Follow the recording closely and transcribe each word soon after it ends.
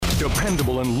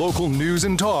Dependable and local news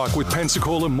and talk with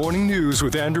Pensacola Morning News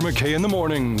with Andrew McKay in the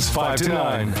mornings, 5 to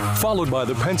 9. Followed by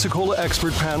the Pensacola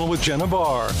Expert Panel with Jenna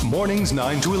Barr, mornings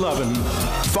 9 to 11.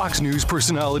 Fox News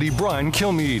personality Brian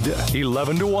Kilmeade,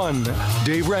 11 to 1.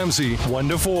 Dave Ramsey, 1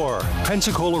 to 4.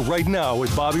 Pensacola Right Now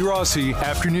with Bobby Rossi,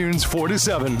 afternoons 4 to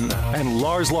 7. And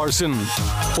Lars Larson,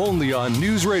 only on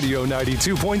News Radio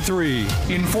 92.3.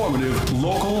 Informative,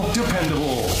 local,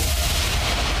 dependable.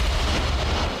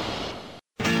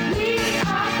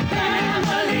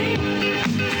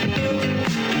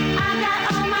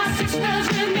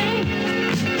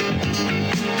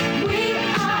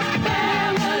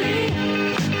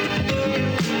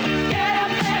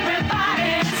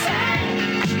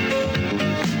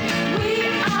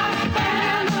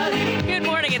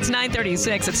 It's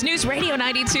 9:36. It's News Radio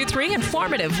 92.3,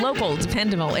 informative, local,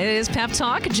 dependable. It is Pep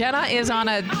Talk. Jenna is on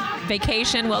a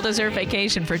vacation, well-deserved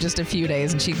vacation for just a few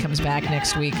days, and she comes back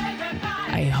next week,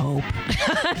 I hope.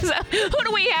 So, who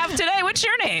do we have today? What's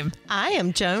your name? I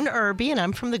am Joan Irby, and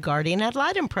I'm from the Guardian Ad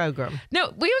Litem program.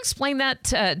 No, will you explain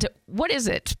that? What is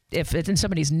it if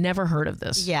somebody's never heard of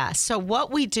this? Yeah, so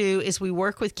what we do is we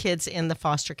work with kids in the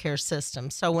foster care system.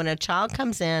 So when a child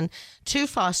comes in to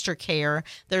foster care,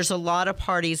 there's a lot of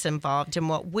parties involved. And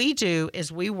what we do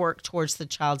is we work towards the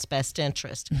child's best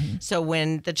interest. Mm-hmm. So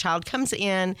when the child comes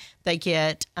in, they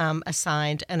get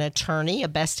assigned an attorney, a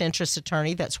best interest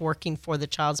attorney that's working for the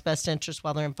child's best interest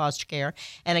while they're in foster care,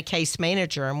 and a case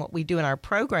manager. And what we do in our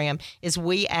program is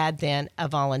we add then a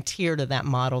volunteer to that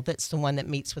model that's the one that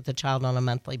meets with the child on a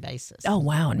monthly basis. Oh,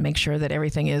 wow. And make sure that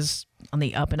everything is on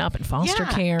the up and up in foster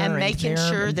care. And making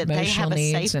sure that they have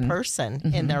a safe person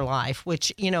mm-hmm. in their life,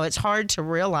 which, it's hard to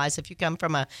realize if you come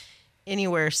from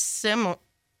anywhere similar,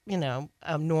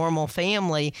 a normal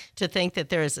family, to think that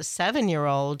there is a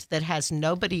 7-year-old that has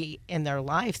nobody in their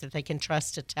life that they can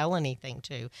trust to tell anything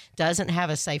to, doesn't have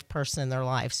a safe person in their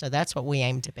life. So that's what we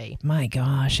aim to be. My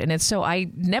gosh. And it's so I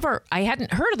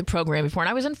hadn't heard of the program before, and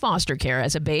I was in foster care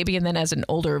as a baby and then as an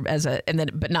older,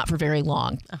 but not for very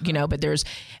long, but there's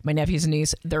my nephews and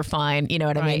niece, they're fine. You know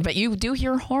what I mean? But you do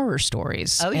hear horror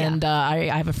stories. Oh, yeah. And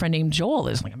I have a friend named Joel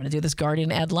who's like, I'm going to do this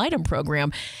Guardian Ad Litem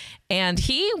program. And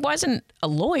he wasn't a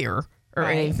lawyer or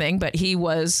anything, but he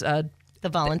was the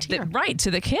volunteer.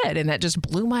 To the kid. And that just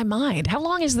blew my mind. How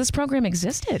long has this program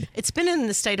existed? It's been in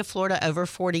the state of Florida over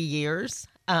 40 years.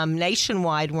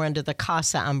 Nationwide, we're under the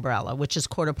CASA umbrella, which is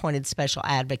Court Appointed Special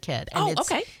Advocate. And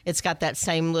it's got that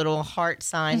same little heart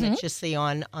sign mm-hmm. that you see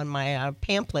on my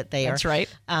pamphlet there. That's right.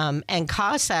 And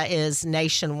CASA is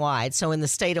nationwide, so in the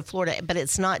state of Florida, but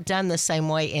it's not done the same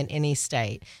way in any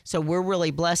state. So we're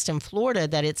really blessed in Florida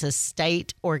that it's a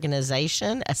state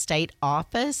organization, a state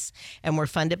office, and we're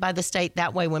funded by the state.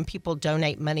 That way, when people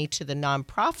donate money to the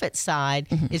nonprofit side,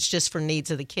 mm-hmm. it's just for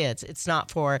needs of the kids. It's not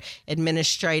for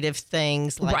administrative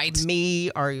things like me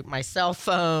or my cell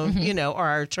phone, mm-hmm. Or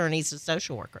our attorneys and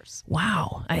social workers.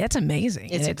 Wow. That's amazing.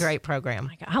 It's a great program.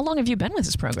 How long have you been with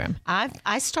this program?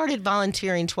 I started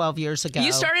volunteering 12 years ago.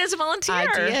 You started as a volunteer? I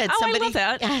did. Oh, I love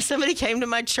that. Somebody came to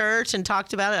my church and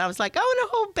talked about it. I was like, oh,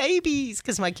 no, babies,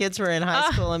 because my kids were in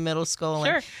high school and middle school.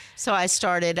 Sure. And so I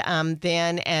started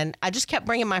then, and I just kept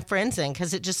bringing my friends in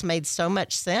because it just made so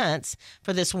much sense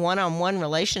for this one-on-one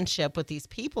relationship with these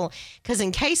people. Because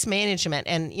in case management,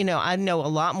 and, I know a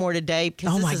lot more today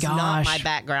because this is not my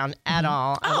background at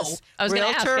all. I was going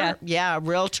to ask. Yeah,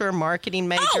 realtor, marketing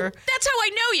major. Oh, that's how I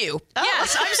know you. Oh.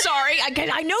 Yes, I'm sorry.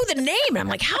 I know the name. And I'm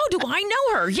like, how do I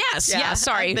know her? Yes,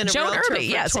 sorry. I've been a Joan realtor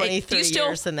Irby. for 23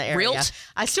 years in the area. Realt?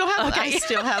 I still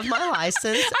have my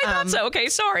license. I thought so. Okay,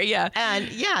 sorry. Yeah. And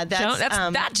that's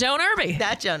that Joan Irby.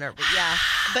 That Joan Irby. Yeah.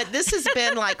 But this has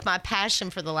been like my passion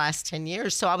for the last 10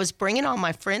 years. So I was bringing all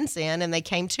my friends in, and they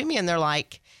came to me and they're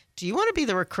like, do you want to be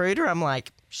the recruiter? I'm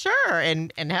like, sure,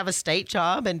 and have a state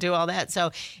job and do all that.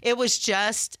 So it was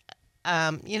just,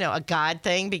 a God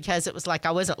thing, because it was like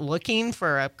I wasn't looking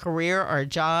for a career or a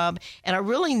job, and I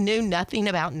really knew nothing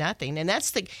about nothing. And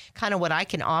that's the kind of what I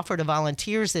can offer to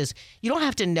volunteers is you don't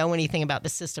have to know anything about the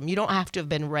system. You don't have to have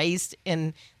been raised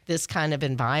in this kind of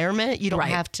environment. You don't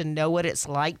have to know what it's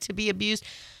like to be abused.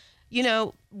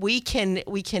 We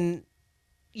can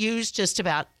use just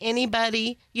about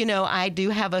anybody. I do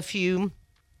have a few.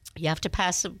 You have to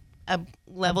pass a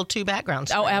level 2 background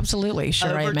screen. Oh, absolutely. Sure,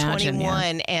 over I imagine.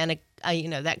 21 and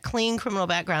that clean criminal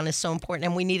background is so important,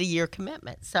 and we need a year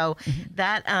commitment. So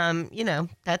that,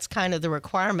 that's kind of the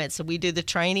requirement. So we do the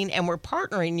training, and we're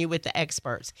partnering you with the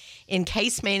experts. In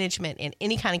case management, in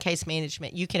any kind of case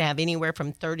management, you can have anywhere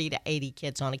from 30 to 80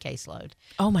 kids on a caseload.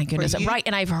 Oh, my goodness. Right,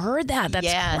 and I've heard that.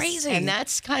 That's crazy. And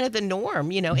that's kind of the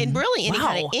norm, and really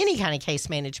any kind of case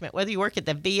management, whether you work at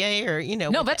the VA or,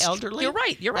 with the elderly.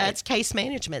 You're right. That's case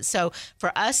management. So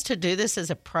for us to do this as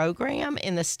a program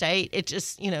in the state, it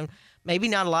just, maybe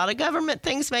not a lot of government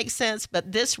things make sense,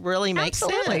 but this really makes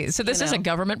sense. So this is a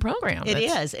government program. It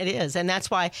is. And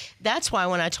that's why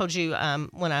when I told you,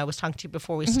 when I was talking to you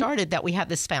before we started, that we have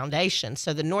this foundation.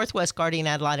 So the Northwest Guardian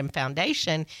Ad Litem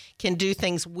Foundation can do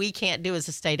things we can't do as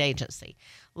a state agency,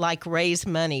 like raise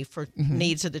money for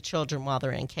needs of the children while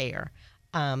they're in care.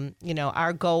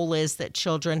 Our goal is that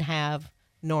children have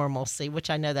normalcy, which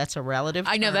I know that's a relative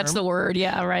term. I know that's the word.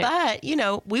 Yeah, right. But,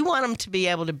 we want them to be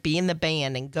able to be in the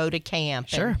band and go to camp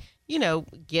and,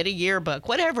 get a yearbook,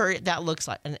 whatever that looks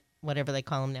like. And whatever they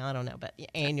call them now, I don't know, but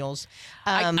annuals.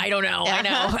 I don't know. I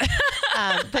know.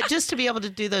 But just to be able to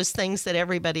do those things that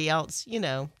everybody else,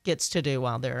 gets to do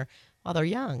while they're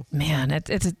young. Man,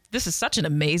 this is such an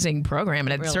amazing program,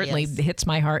 and it really certainly hits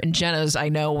my heart. And Jenna's, I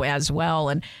know, as well.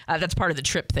 And that's part of the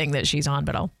trip thing that she's on,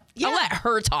 but I'll let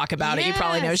her talk about it. You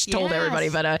probably know she told everybody,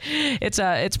 but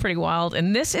it's pretty wild.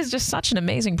 And this is just such an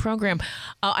amazing program.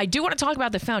 I do want to talk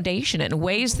about the foundation and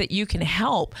ways that you can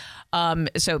help.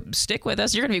 So stick with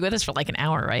us. You're going to be with us for like an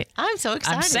hour, right? I'm so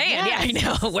excited. I'm saying, I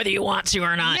know, whether you want to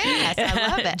or not. Yes, I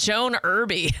love it. Joan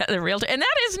Irby, the realtor. And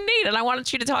that is neat. And I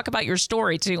wanted you to talk about your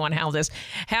story, too, on how this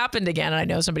happened again. And I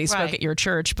know somebody spoke at your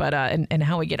church, but and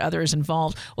how we get others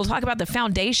involved. We'll talk about the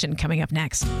foundation coming up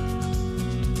next.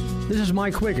 This is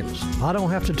Mike Wiggins. I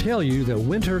don't have to tell you that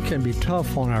winter can be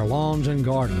tough on our lawns and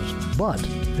gardens, but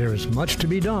there is much to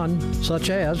be done, such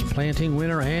as planting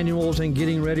winter annuals and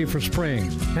getting ready for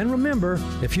spring. And remember,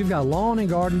 if you've got lawn and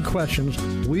garden questions,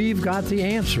 we've got the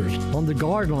answers on the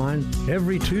Garden Line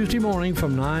every Tuesday morning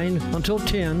from 9 until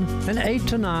 10 and 8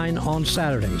 to 9 on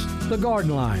Saturdays. The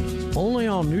Garden Line, only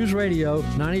on News Radio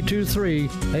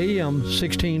 92.3 AM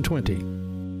 1620.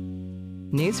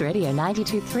 News Radio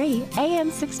 92.3 AM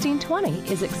 1620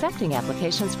 is accepting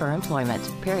applications for employment.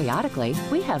 Periodically,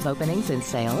 we have openings in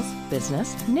sales,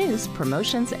 business, news,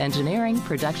 promotions, engineering,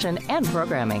 production, and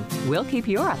programming. We'll keep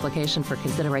your application for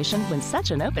consideration when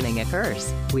such an opening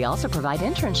occurs. We also provide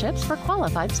internships for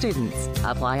qualified students.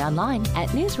 Apply online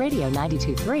at News Radio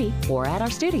 92.3 or at our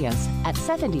studios at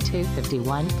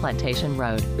 7251 Plantation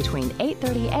Road between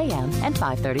 8:30 a.m. and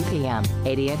 5:30 p.m.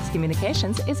 ADX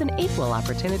Communications is an equal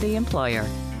opportunity employer.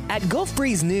 At Gulf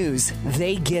Breeze News,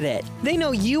 they get it. They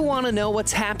know you want to know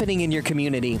what's happening in your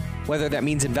community, whether that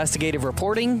means investigative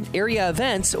reporting, area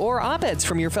events, or op-eds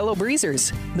from your fellow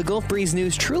breezers. The Gulf Breeze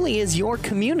News truly is your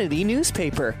community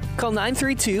newspaper. Call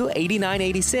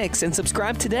 932-8986 and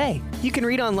subscribe today. You can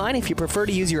read online if you prefer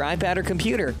to use your iPad or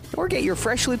computer, or get your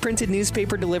freshly printed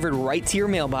newspaper delivered right to your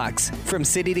mailbox. From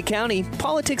city to county,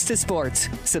 politics to sports.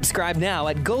 Subscribe now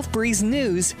at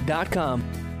gulfbreezenews.com.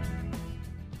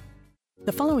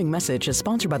 The following message is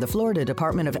sponsored by the Florida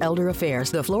Department of Elder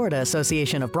Affairs, the Florida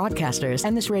Association of Broadcasters,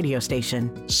 and this radio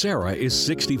station. Sarah is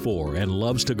 64 and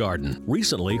loves to garden.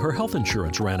 Recently, her health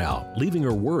insurance ran out, leaving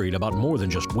her worried about more than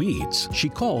just weeds. She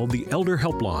called the Elder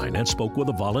Helpline and spoke with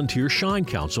a volunteer Shine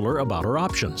counselor about her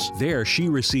options. There, she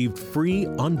received free,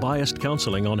 unbiased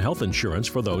counseling on health insurance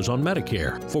for those on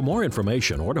Medicare. For more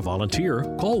information or to volunteer,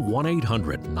 call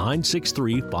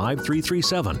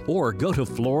 1-800-963-5337 or go to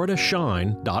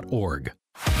floridashine.org.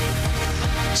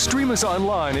 Stream us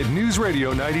online at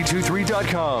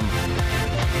newsradio923.com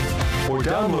or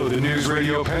download the News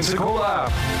Radio Pensacola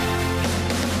app.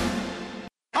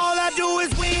 All I do is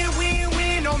win, win,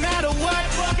 win, no matter what.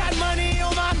 Got money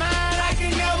on my mind, I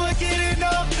can never get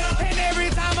enough. And every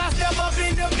time I step up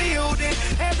in the building,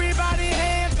 everybody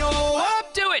hands go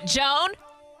up. Do it, Joan.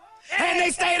 And they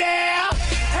stay there.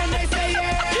 And they say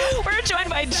yeah. We're joined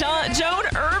by Joan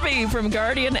Irby from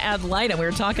Guardian Ad Litem. We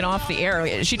were talking off the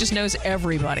air. She just knows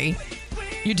everybody.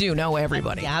 You do know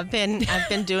everybody. Yeah, I've been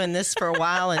doing this for a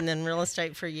while and then real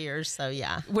estate for years. So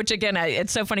yeah. Which again,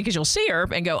 it's so funny because you'll see her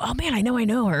and go, "Oh man, I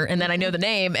know her," and then I know the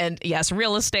name. And yes,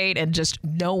 real estate and just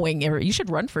knowing her. You should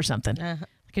run for something.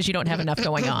 Because you don't have enough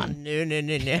going on. No.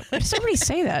 Does everybody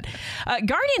say that?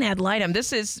 Guardian Ad Litem,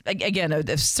 this is, again,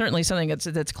 certainly something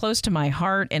that's close to my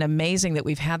heart and amazing that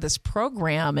we've had this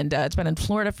program. And it's been in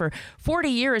Florida for 40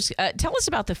 years. Tell us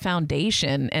about the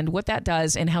foundation and what that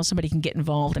does and how somebody can get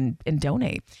involved and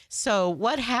donate. So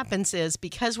what happens is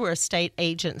because we're a state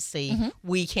agency,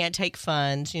 we can't take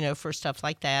funds, for stuff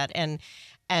like that. And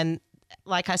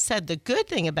like I said, the good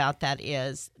thing about that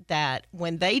is that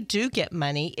when they do get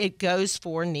money, it goes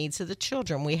for needs of the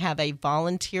children. We have a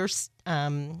volunteer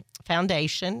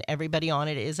foundation. Everybody on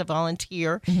it is a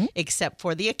volunteer, except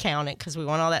for the accountant, because we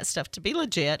want all that stuff to be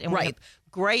legit. And we have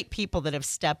great people that have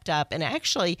stepped up. And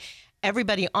actually,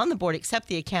 everybody on the board except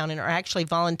the accountant are actually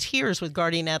volunteers with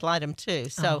Guardian Ad Litem too.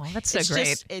 So that's so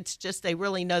great. It's just they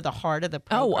really know the heart of the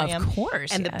program. Oh, of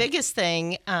course. And the biggest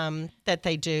thing that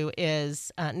they do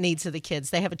is needs of the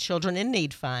kids. They have a Children in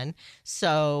Need fund.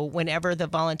 So whenever the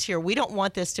volunteer, we don't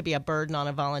want this to be a burden on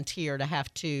a volunteer to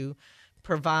have to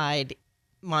provide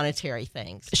monetary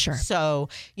things. Sure. So,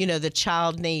 the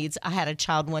child needs, I had a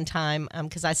child one time,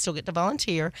 because I still get to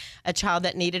volunteer, a child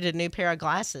that needed a new pair of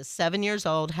glasses, 7 years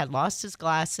old, had lost his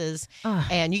glasses,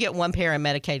 and you get one pair of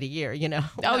Medicaid a year,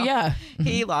 Oh, yeah.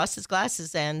 He lost his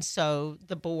glasses, and so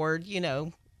the board,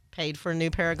 paid for a new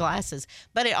pair of glasses.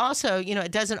 But it also,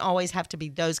 it doesn't always have to be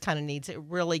those kind of needs. It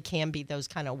really can be those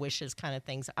kind of wishes kind of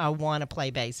things. I want to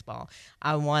play baseball.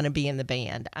 I want to be in the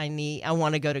band. I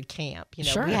want to go to camp.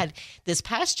 Sure. We had this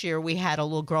past year, we had a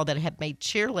little girl that had made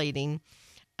cheerleading.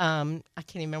 I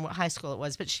can't even remember what high school it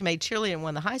was, but she made cheerleading in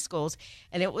one of the high schools,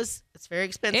 and it's very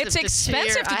expensive. It's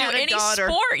expensive to do any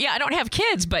sport. Yeah, I don't have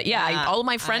kids, but all of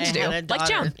my friends do. Like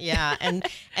Joan. Yeah,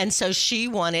 and so she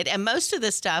wanted, and most of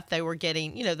the stuff they were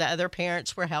getting, the other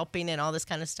parents were helping and all this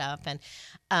kind of stuff, and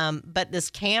but this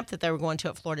camp that they were going to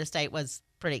at Florida State was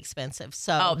pretty expensive.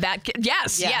 So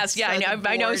yes. So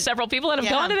I know several people that have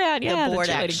gone to that. Yeah, the board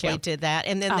actually did that,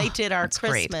 and then they did our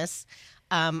Christmas.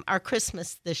 Our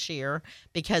Christmas this year,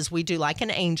 because we do like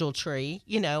an angel tree,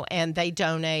 and they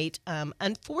donate.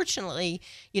 Unfortunately,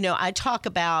 I talk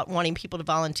about wanting people to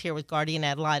volunteer with Guardian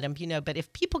Ad Litem, but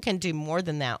if people can do more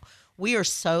than that, we are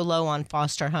so low on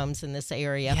foster homes in this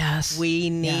area. Yes. We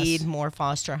need more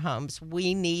foster homes.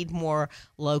 We need more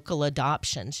local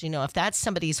adoptions. If that's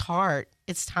somebody's heart,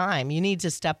 it's time. You need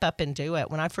to step up and do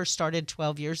it. When I first started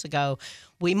 12 years ago,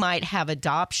 we might have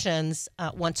adoptions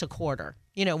once a quarter.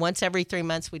 Once every 3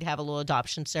 months, we'd have a little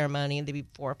adoption ceremony, and there'd be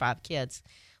 4 or 5 kids.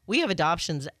 We have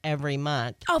adoptions every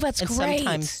month. Oh, that's great.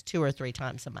 Sometimes 2 or 3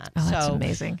 times a month. Oh, that's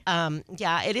amazing.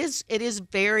 It is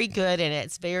very good, and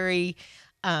it's very,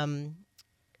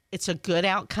 it's a good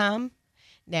outcome.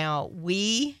 Now,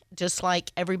 we, just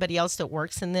like everybody else that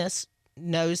works in this,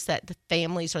 knows that the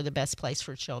families are the best place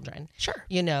for children. Sure.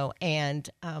 And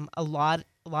a lot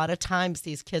of times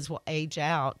these kids will age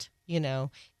out,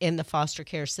 in the foster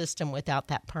care system without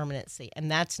that permanency. And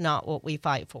that's not what we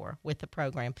fight for with the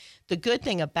program. The good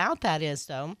thing about that is,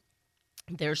 though,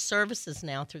 there's services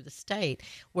now through the state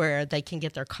where they can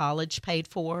get their college paid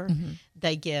for.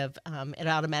 They give, it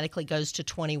automatically goes to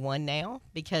 21 now,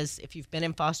 because if you've been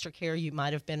in foster care, you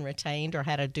might have been retained or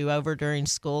had a do-over during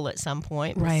school at some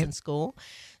point, right, in school.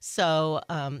 So,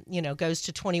 goes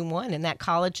to 21, and that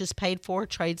college is paid for,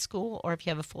 trade school, or if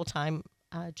you have a full-time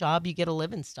job, you get a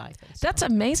living stipend. So. That's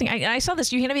amazing. I saw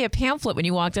this. You handed me a pamphlet when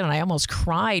you walked in, and I almost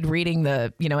cried reading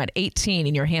at 18,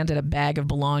 and you're handed a bag of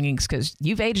belongings because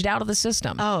you've aged out of the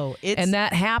system. Oh, and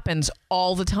that happens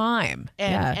all the time.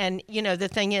 And the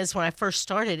thing is, when I first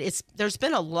started, there's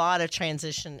been a lot of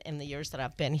transition in the years that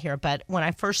I've been here. But when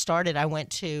I first started, I went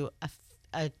to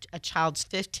a child's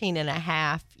 15 and a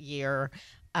half year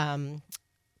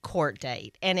court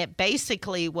date, and it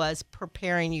basically was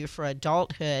preparing you for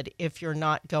adulthood if you're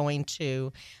not going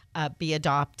to be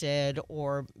adopted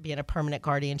or be in a permanent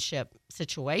guardianship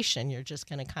situation. You're just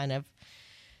going to kind of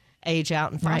age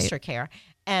out in foster care.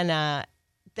 And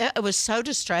it was so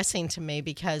distressing to me,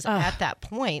 because at that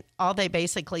point, all they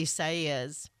basically say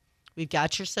is, we've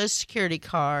got your Social Security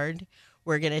card,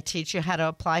 we're going to teach you how to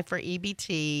apply for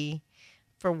EBT,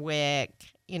 for WIC,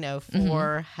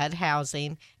 for HUD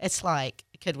housing. It's like,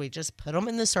 could we just put them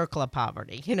in the circle of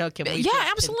poverty? Can we? Yeah,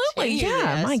 absolutely.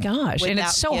 Yeah, my gosh. And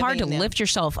it's so hard to lift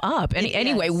yourself up. And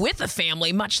anyway, with a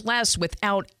family, much less with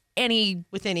any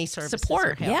services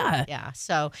support. Or help. Yeah.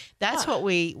 So that's what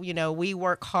we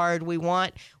work hard. We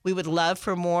would love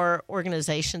for more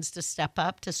organizations to step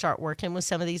up to start working with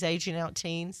some of these aging out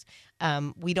teens.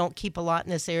 We don't keep a lot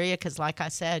in this area because, like I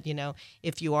said,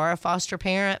 if you are a foster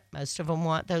parent, most of them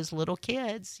want those little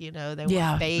kids. They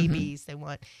want babies.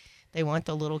 They want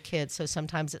the little kids. So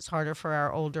sometimes it's harder for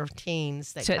our older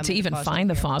teens to even find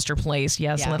the foster place.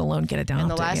 Yes, let alone get adopted.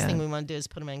 And the last thing we want to do is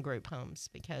put them in group homes,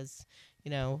 because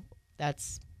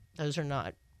those are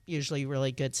not usually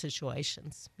really good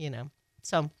situations.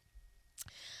 So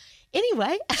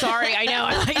Anyway. Sorry, I know.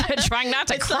 I'm trying not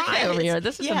to cry over here.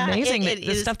 This is amazing,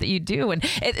 the stuff that you do.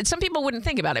 And some people wouldn't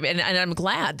think about it. And I'm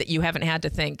glad that you haven't had to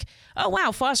think, oh,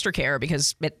 wow, foster care,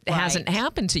 because it hasn't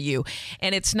happened to you.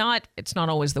 And it's not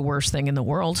always the worst thing in the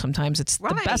world. Sometimes it's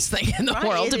the best thing in the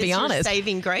world, to be honest.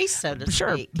 Saving grace, so to speak.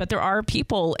 Sure. But there are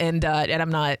people, and I'm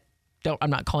not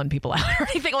calling people out or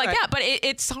anything like that, but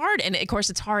it's hard. And of course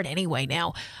it's hard anyway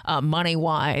now, money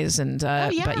wise. And,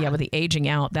 but with the aging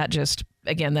out, that just,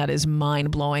 again, that is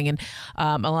mind blowing. And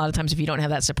a lot of times if you don't have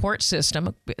that support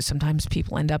system, sometimes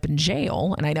people end up in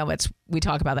jail. And I know we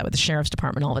talk about that with the sheriff's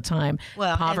department all the time.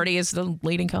 Well, poverty is the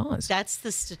leading cause. That's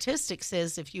the statistics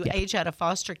is if you age out of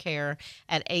foster care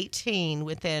at 18,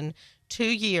 within 2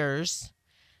 years,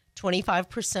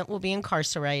 25% will be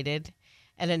incarcerated.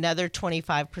 And another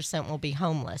 25% will be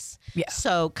homeless. Yeah.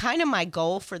 So kind of my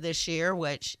goal for this year,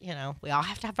 which, we all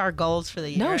have to have our goals for the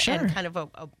year. No, sure. And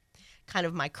kind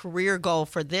of my career goal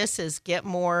for this is get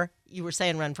more, you were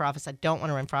saying run for office. I don't want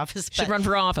to run for office. Should run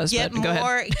for office, get but go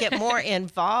ahead. Get more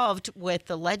involved with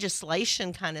the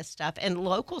legislation kind of stuff and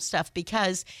local stuff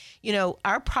because,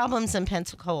 our problems in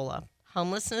Pensacola,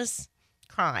 homelessness,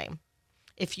 crime.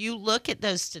 If you look at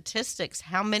those statistics,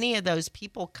 how many of those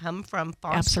people come from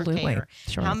foster care?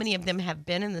 Sure. How many of them have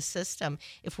been in the system?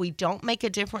 If we don't make a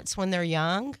difference when they're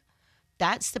young,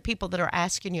 that's the people that are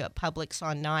asking you at Publix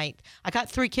on night. I got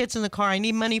 3 kids in the car. I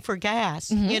need money for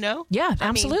gas, Yeah,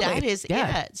 absolutely. That is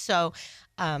it. So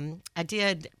I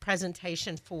did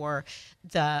presentation for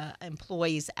the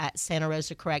employees at Santa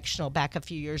Rosa Correctional back a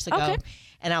few years ago. Okay.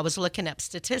 And I was looking up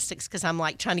statistics because I'm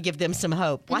like trying to give them some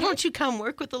hope. Why don't you come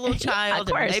work with a little child?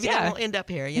 Of course, maybe they won't end up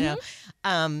here,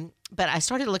 But I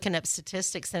started looking up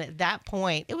statistics. And at that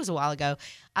point, it was a while ago,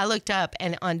 I looked up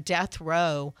and on death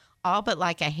row, all but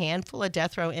like a handful of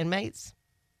death row inmates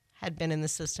had been in the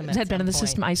system.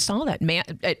 System. I saw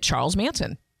that. Charles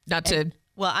Manson.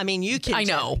 Well, I mean, you can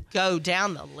go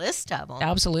down the list of them.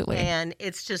 Absolutely. And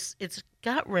it's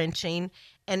gut-wrenching.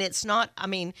 And it's not,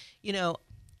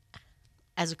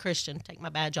 as a Christian, take my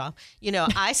badge off.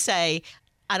 I say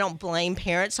I don't blame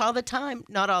parents all the time.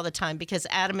 Not all the time, because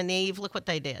Adam and Eve, look what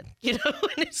they did. And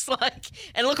it's like,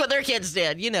 and look what their kids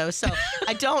did, So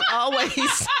I don't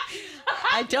always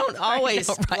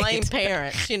blame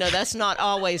parents. That's not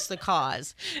always the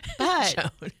cause.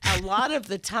 But a lot of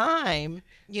the time,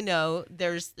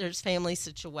 there's family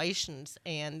situations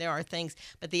and there are things.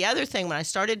 But the other thing, when I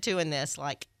started doing this,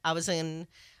 like I was in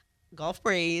Gulf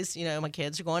Breeze, my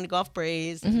kids are going to Gulf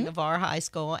Breeze, Navarre High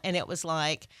School, and it was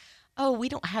like, oh, we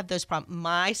don't have those problems.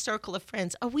 My circle of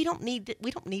friends, we don't need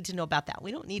to know about that.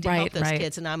 We don't need to help those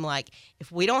kids. And I'm like,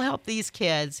 if we don't help these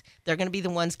kids, they're going to be the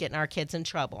ones getting our kids in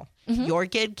trouble. Your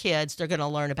good kids, they're going to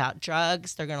learn about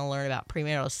drugs. They're going to learn about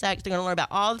premarital sex. They're going to learn about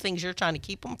all the things you're trying to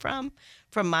keep them from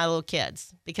my little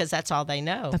kids, because that's all they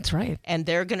know. That's right. And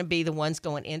they're going to be the ones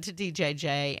going into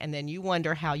DJJ, and then you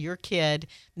wonder how your kid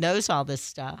knows all this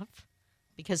stuff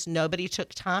because nobody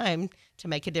took time to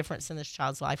make a difference in this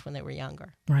child's life when they were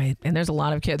younger. Right. And there's a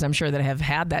lot of kids, I'm sure, that have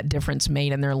had that difference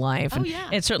made in their life. And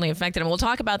it certainly affected them. We'll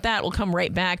talk about that. We'll come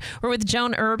right back. We're with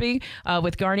Joan Irby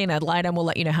with Guardian Ad Litem. We'll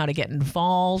let you know how to get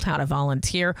involved, how to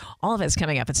volunteer. All of it's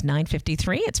coming up. It's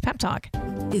 9:53. It's Pep Talk.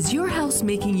 Is your house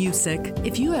making you sick?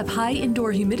 If you have high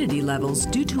indoor humidity levels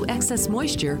due to excess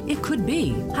moisture, it could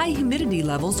be. High humidity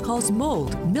levels cause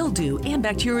mold, mildew, and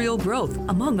bacterial growth,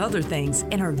 among other things,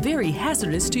 and are very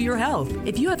hazardous to your health.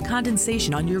 If you have condensation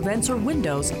on your vents or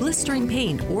windows, blistering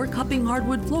paint, or cupping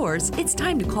hardwood floors, it's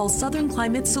time to call Southern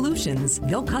Climate Solutions.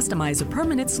 They'll customize a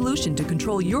permanent solution to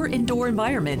control your indoor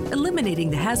environment, eliminating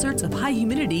the hazards of high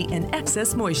humidity and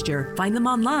excess moisture. Find them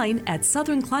online at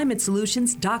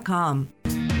southernclimatesolutions.com.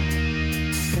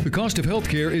 The cost of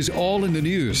healthcare is all in the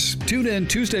news. Tune in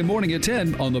Tuesday morning at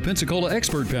 10 on the Pensacola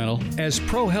Expert Panel as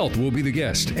ProHealth will be the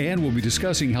guest, and we'll be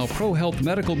discussing how ProHealth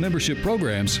medical membership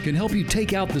programs can help you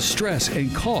take out the stress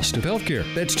and cost of healthcare.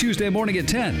 That's Tuesday morning at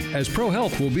 10 as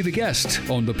ProHealth will be the guest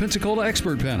on the Pensacola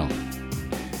Expert Panel.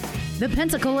 The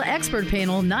Pensacola Expert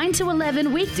Panel, 9 to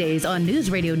 11 weekdays on News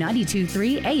Radio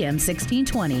 92.3 AM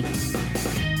 1620.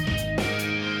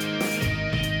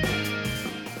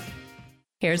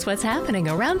 Here's what's happening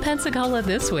around Pensacola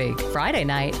this week. Friday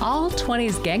night, all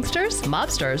 20s gangsters,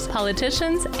 mobsters,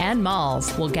 politicians, and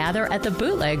malls will gather at the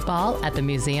Bootleg Ball at the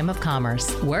Museum of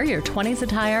Commerce. Wear your 20s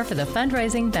attire for the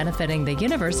fundraising benefiting the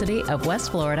University of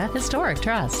West Florida Historic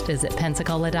Trust. Visit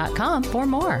Pensacola.com for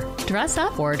more. Dress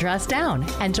up or dress down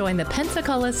and join the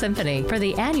Pensacola Symphony for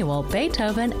the annual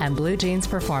Beethoven and Blue Jeans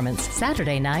performance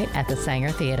Saturday night at the Sanger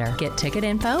Theater. Get ticket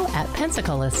info at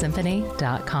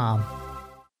PensacolaSymphony.com.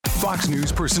 Fox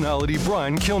News personality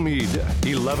Brian Kilmeade,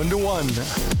 11 to 1.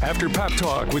 After Pep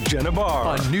Talk with Jenna Barr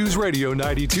on News Radio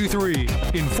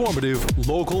 92.3. Informative,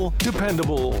 local,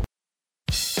 dependable.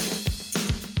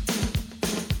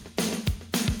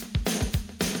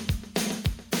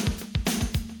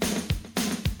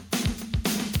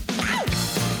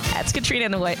 That's Katrina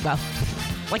in the Way. Well,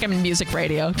 like I'm in music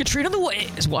radio. Katrina the Way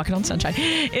is walking on sunshine.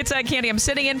 It's Candy. I'm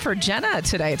sitting in for Jenna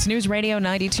today. It's News Radio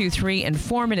 92.3,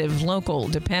 informative, local,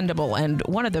 dependable, and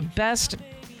one of the best.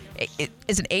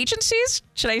 Is it agencies?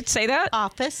 Should I say that?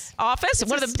 Office. It's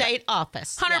one of the state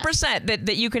office. 100%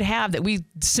 that you could have that we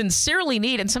sincerely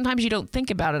need, and sometimes you don't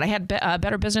think about it. I had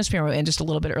Better Business Bureau in just a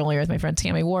little bit earlier with my friend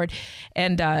Tammy Ward,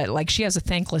 and she has a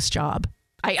thankless job.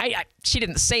 She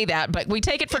didn't say that, but we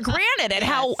take it for granted and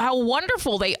how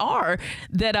wonderful they are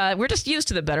that we're just used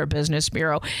to the Better Business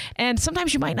Bureau. And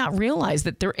sometimes you might not realize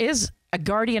that there is a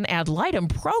guardian ad litem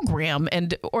program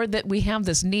or that we have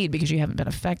this need because you haven't been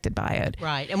affected by it.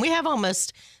 Right. And we have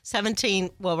almost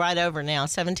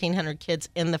 1,700 kids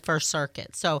in the First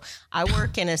Circuit. So I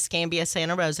work in Escambia,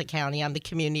 Santa Rosa County. I'm the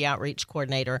community outreach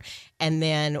coordinator.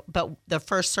 But the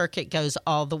First Circuit goes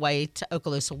all the way to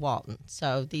Okaloosa Walton.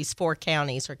 So these 4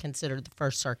 counties are considered the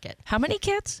First Circuit. How many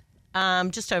kids?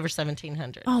 Just over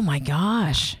 1,700. Oh my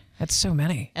gosh. That's so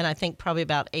many. And I think probably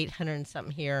about 800 and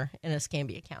something here in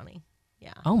Escambia County.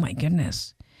 Yeah. Oh my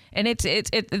goodness. And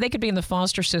they could be in the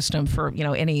foster system for,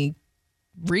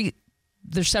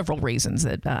 there's several reasons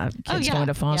that kids go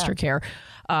into foster care.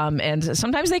 And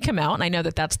sometimes they come out, and I know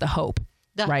that that's the hope,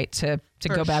 right? To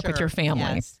go back with your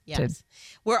family. Yes.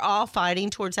 We're all fighting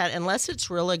towards that. Unless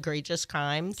it's real egregious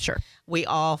crimes. Sure. We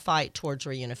all fight towards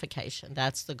reunification.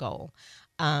 That's the goal.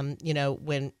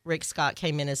 When Rick Scott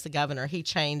came in as the governor, he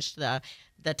changed the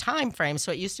time frame.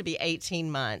 So it used to be 18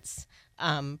 months.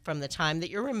 From the time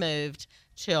that you're removed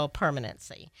till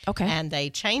permanency. Okay. And they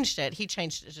changed it. He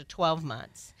changed it to 12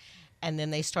 months. And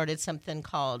then they started something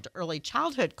called early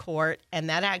childhood court, and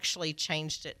that actually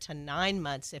changed it to 9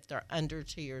 months if they're under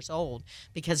 2 years old,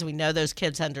 because we know those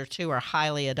kids under 2 are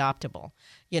highly adoptable,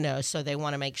 so they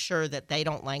want to make sure that they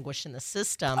don't languish in the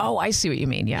system. Oh, I see what you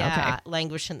mean. Yeah, okay.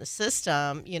 Languish in the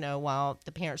system, while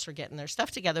the parents are getting their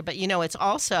stuff together. But, it's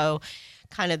also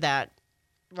kind of that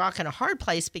rock and a hard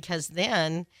place, because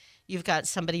then you've got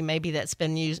somebody maybe that's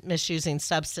been misusing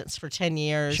substance for 10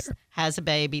 years, sure, has a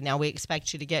baby. Now we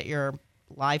expect you to get your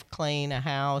life clean, a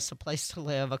house, a place to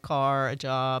live, a car, a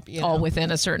job. All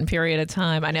within a certain period of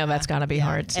time. I know that's got to be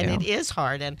hard too. And it is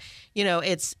hard. And,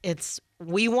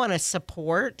 we want to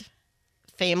support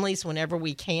families whenever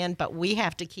we can, but we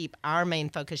have to keep our main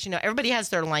focus. Everybody has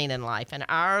their lane in life, and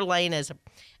our lane as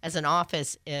an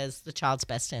office is the child's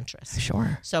best interest.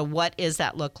 Sure. So what does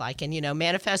that look like? And,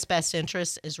 manifest best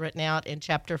interest is written out in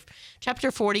chapter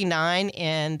 49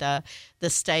 in the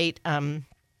state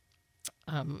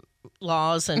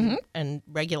laws and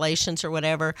regulations or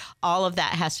whatever. All of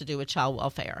that has to do with child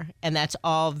welfare. And that's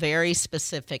all very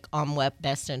specific on what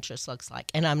best interest looks like.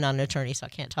 And I'm not an attorney, so I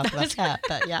can't talk about that.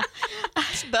 But yeah,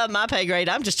 above my pay grade.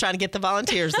 I'm just trying to get the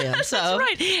volunteers in. So that's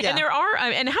right. Yeah. And there are,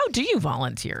 and how do you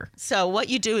volunteer? So what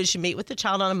you do is you meet with the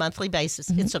child on a monthly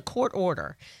basis. It's a court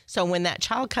order. So when that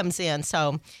child comes in,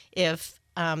 so if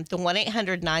the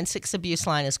 1-800-96-ABUSE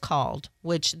line is called,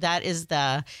 which that is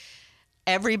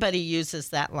everybody uses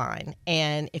that line.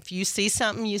 And if you see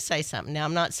something, you say something. Now,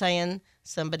 I'm not saying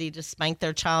somebody just spanked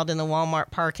their child in the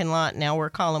Walmart parking lot. Now we're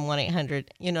calling 1-800.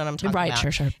 You know what I'm talking about?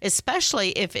 Right, sure.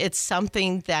 Especially if it's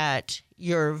something that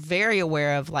you're very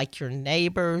aware of, like your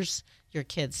neighbors, your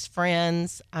kids'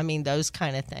 friends, those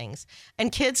kind of things.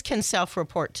 And kids can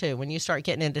self-report too. When you start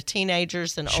getting into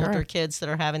teenagers and older kids that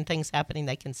are having things happening,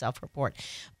 they can self-report.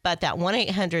 But that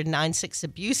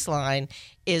 1-800-96-ABUSE line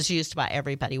is used by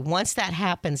everybody. Once that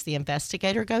happens, the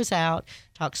investigator goes out,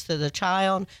 talks to the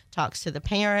child, talks to the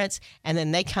parents, and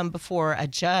then they come before a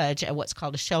judge at what's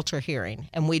called a shelter hearing.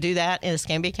 And we do that in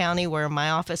Escambia County, where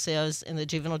my office is in the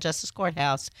Juvenile Justice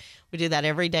Courthouse. We do that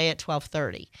every day at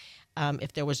 12:30.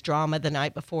 If there was drama the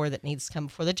night before that needs to come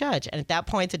before the judge. And at that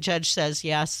point, the judge says,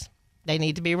 yes, they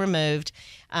need to be removed,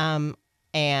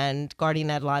 and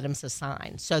guardian ad litem's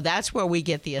assigned. So that's where we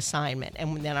get the assignment.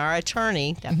 And then our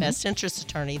attorney, that best interest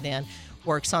attorney, then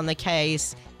works on the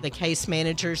case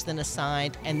manager's then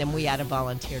assigned, and then we add a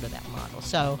volunteer to that model.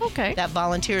 So that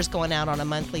volunteer is going out on a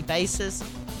monthly basis,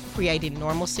 creating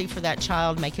normalcy for that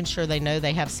child, making sure they know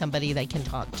they have somebody they can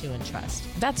talk to and trust.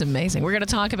 That's amazing. We're going to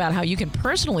talk about how you can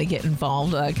personally get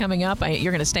involved coming up.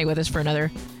 You're going to stay with us for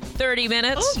another 30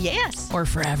 minutes. Oh, yes. Or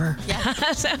forever. Yeah.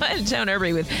 So, Joan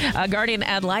Irby with Guardian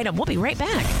Ad Litem. We'll be right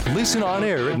back. Listen on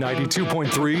air at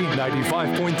 92.3,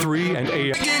 95.3, and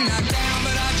AM.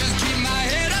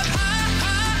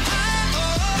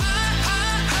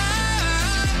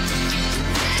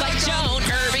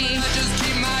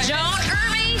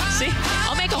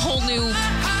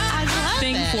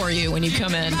 when you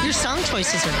come in. Your song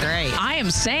choices are great. I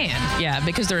am saying, yeah,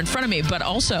 because they're in front of me, but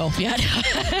also, yeah.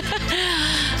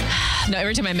 No,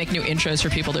 every time I make new intros for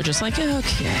people, they're just like,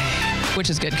 okay, which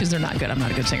is good because they're not good. I'm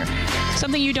not a good singer.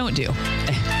 Something you don't do.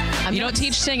 You don't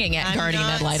teach singing at Guardian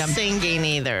Ad Litem. I'm not singing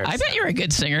either. I bet you're a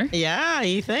good singer. Yeah,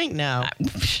 you think? No.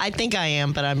 I think I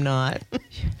am, but I'm not.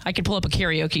 I could pull up a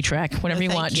karaoke track whenever you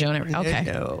want, Joan Irby. Okay.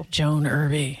 No. Joan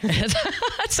Irby.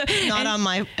 It's not on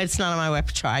my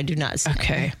repertoire. I do not sing.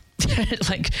 Okay.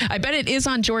 Like, I bet it is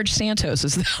on George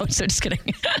Santos's, though. So just kidding.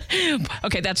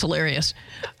 Okay, that's hilarious.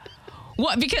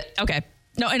 What? Because, okay.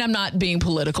 No, and I'm not being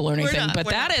political or anything, but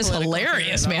that is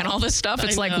hilarious, man. All this stuff.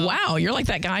 It's like, wow, you're like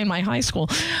that guy in my high school.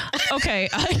 Okay,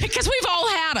 because we've all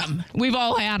had them. We've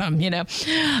all had them, you know.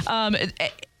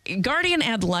 Guardian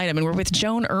Ad Litem, and we're with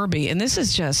Joan Irby, and this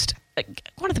is just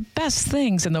one of the best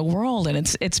things in the world, and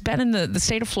it's been in the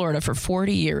state of Florida for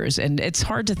 40 years, and it's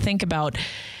hard to think about.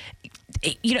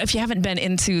 You know, if you haven't been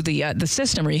into the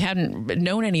system or you haven't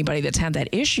known anybody that's had that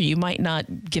issue, you might not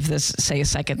give this, say, a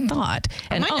second thought.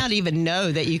 And might not even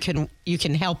know that you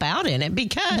can help out in it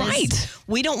because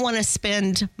we don't want to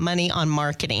spend money on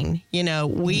marketing. You know,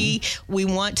 we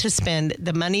want to spend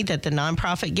the money that the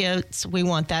nonprofit gets. We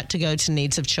want that to go to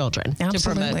needs of children to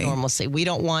promote normalcy. We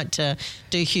don't want to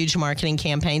do huge marketing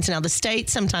campaigns. Now, the state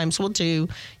sometimes will do,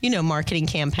 marketing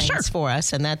campaigns for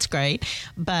us, and that's great.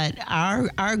 But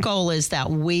our goal is that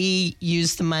we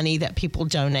use the money that people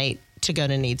donate to go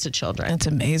to needs of children. That's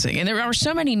amazing. And there are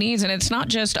so many needs, and it's not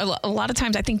just a lot of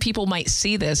times I think people might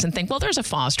see this and think, well, there's a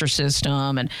foster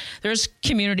system and there's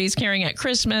communities caring at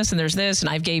Christmas and there's this and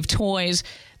I gave toys.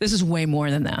 This is way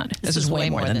more than that. This is way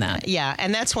more than that. Yeah.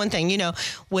 And that's one thing,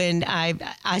 when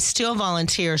I still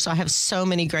volunteer, so I have so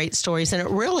many great stories, and it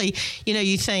really,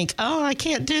 you think, oh, I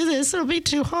can't do this. It'll be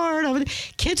too hard.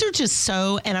 Kids are just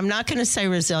so, and I'm not going to say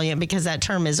resilient because that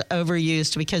term is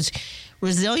overused, because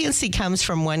resiliency comes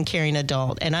from one caring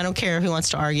adult. And I don't care who wants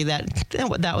to argue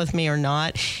that with me or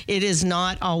not. It is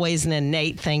not always an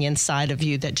innate thing inside of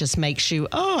you that just makes you,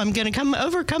 oh, I'm going to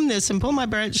overcome this and pull my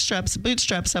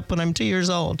bootstraps up when I'm 2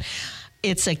 years old.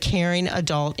 It's a caring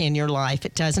adult in your life.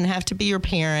 It doesn't have to be your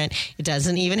parent. It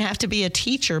doesn't even have to be a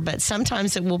teacher, but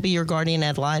sometimes it will be your guardian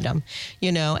ad litem,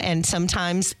 and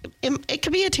sometimes it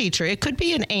could be a teacher. It could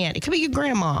be an aunt. It could be your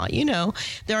grandma.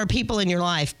 There are people in your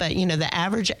life, but, the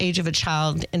average age of a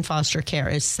child in foster care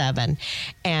is 7.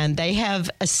 And they have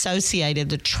associated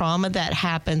the trauma that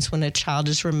happens when a child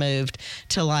is removed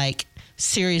to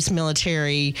serious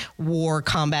military war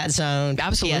combat zone.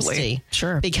 Absolutely. PTSD.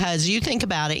 Sure. Because you think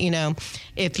about it,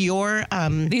 if you're...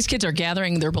 these kids are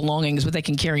gathering their belongings, but they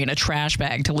can carry in a trash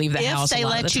bag to leave the house a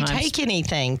lot of the times. If they let you take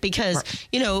anything. Because,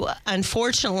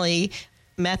 unfortunately,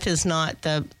 meth is not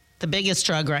the biggest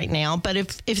drug right now. But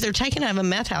if they're taken out of a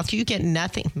meth house, you get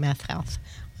nothing. Meth house.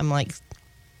 I'm like...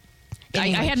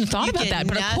 Anyway, I hadn't thought about that,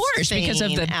 but of course, because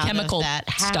of the chemical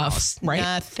stuff, right?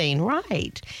 Nothing,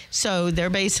 right. So they're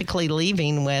basically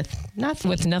leaving with nothing.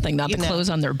 With nothing, not the clothes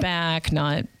on their back,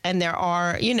 not... And there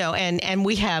are, and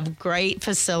we have great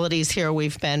facilities here.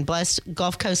 We've been blessed.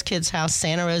 Gulf Coast Kids House,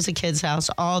 Santa Rosa Kids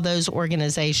House, all those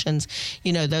organizations,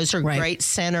 those are great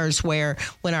centers where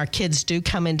when our kids do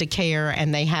come into care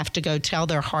and they have to go tell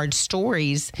their hard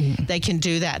stories, they can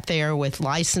do that there with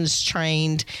licensed,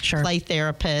 trained play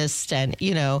therapists and,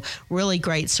 really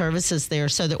great services there,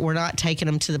 so that we're not taking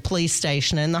them to the police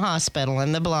station and the hospital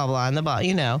and the blah, blah, and the blah,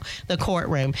 the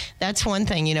courtroom. That's one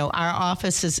thing. Our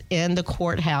office is in the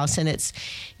courthouse, and it's,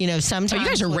 sometimes... Oh, you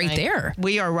guys are right there.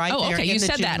 We are right there. Oh, okay. You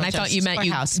said that, and I thought you meant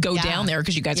you go down there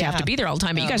because you guys have to be there all the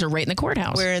time, but you guys are right in the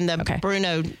courthouse. We're in the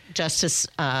Bruno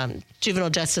Juvenile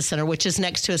Justice Center, which is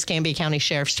next to Escambia County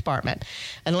Sheriff's Department.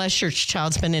 Unless your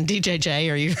child's been in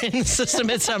DJJ or you're in the system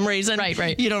at some reason,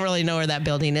 right. You don't really know where that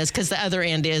building is, because the other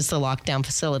end is the lockdown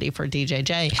facility for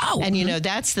DJJ. Oh, and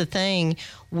that's the thing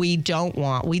we don't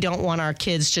want. We don't want our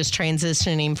kids just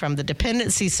transitioning from the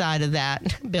dependency side of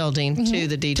that building to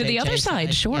the DJJ to the other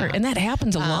side. Sure, yeah. And that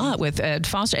happens a lot with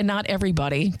foster, and not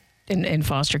everybody. In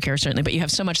foster care, certainly, but you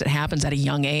have so much that happens at a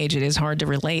young age. It is hard to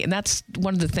relate, and that's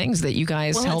one of the things that you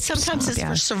guys help. Sometimes it's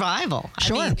for survival.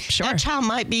 Sure. That child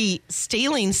might be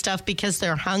stealing stuff because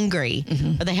they're hungry,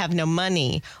 or they have no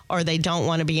money, or they don't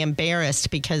want to be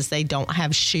embarrassed because they don't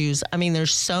have shoes. I mean,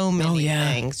 there's so many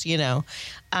things,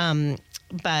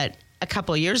 But a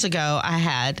couple of years ago, I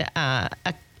had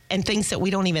and things that we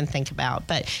don't even think about.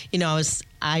 But, when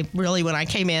I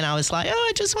came in, I was like, oh,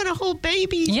 I just want to hold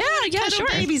babies. Yeah, sure.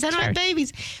 Babies. I don't have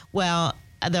babies. Well,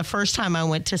 the first time I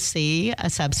went to see a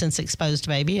substance exposed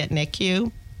baby at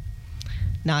NICU,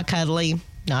 not cuddly,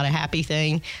 not a happy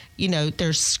thing. You know,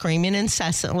 they're screaming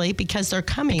incessantly because they're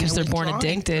coming. Because they're born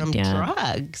addicted from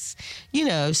drugs. You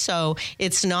know, so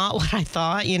it's not what I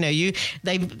thought. You know,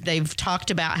 they've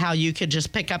talked about how you could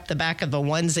just pick up the back of the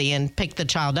onesie and pick the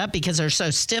child up because they're so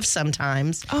stiff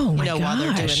sometimes. Oh my you know, while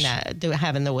they're doing gosh. that,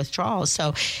 having the withdrawals.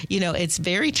 So, you know, it's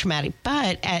very traumatic.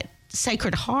 But at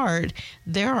Sacred Heart,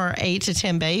 there are 8 to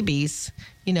 10 babies,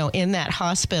 you know, in that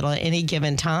hospital at any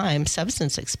given time,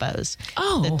 substance exposed.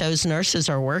 Oh. That those nurses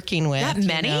are working with. That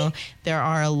many? You know, there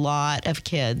are a lot of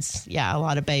kids. Yeah, a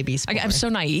lot of babies. I'm so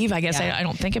naive. I guess I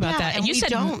don't think about that. And you said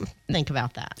don't think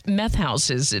about that. meth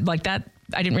houses like that.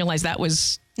 I didn't realize that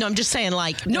was. No, I'm just saying,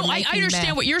 like, no, I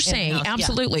understand what you're saying. in-house.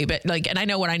 Absolutely. But like, and I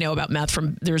know what I know about meth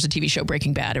from, there's a TV show,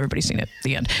 Breaking Bad. Everybody's seen it at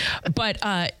the end. But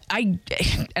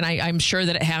I'm sure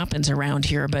that it happens around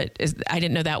here, but I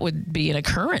didn't know that would be an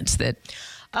occurrence that.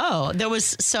 Oh, there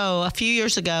was, so a few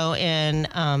years ago in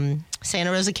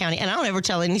Santa Rosa County, and I don't ever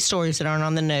tell any stories that aren't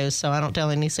on the news, so I don't tell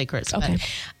any secrets. Okay.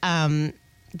 But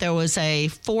there was a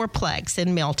fourplex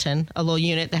in Milton, a little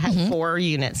unit that had 4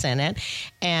 units in it,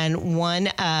 and one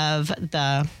of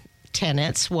the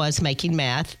tenants was making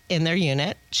meth in their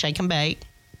unit, shake and bake,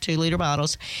 2-liter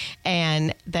bottles,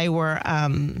 and they were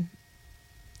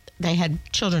they had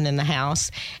children in the house,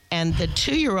 and the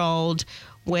 2-year-old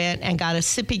went and got a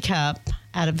sippy cup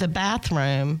out of the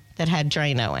bathroom that had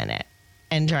Drano in it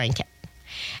and drank it.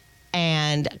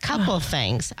 And a couple of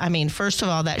things. I mean, first of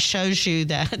all, that shows you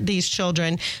that these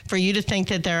children, for you to think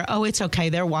that it's okay,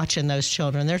 they're watching those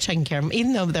children, they're taking care of them,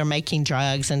 even though they're making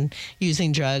drugs and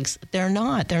using drugs, they're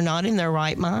not in their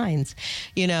right minds,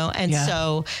 you know? And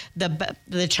so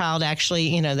the child actually,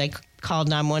 you know, they called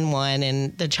 911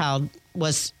 and the child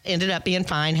ended up being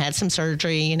fine, had some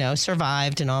surgery, you know,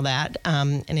 survived and all that,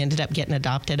 and ended up getting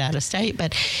adopted out of state.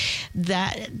 But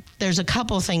there's a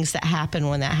couple of things that happened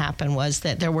when that happened was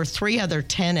that there were 3 other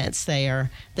tenants there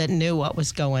that knew what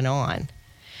was going on.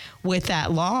 With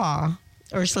that law,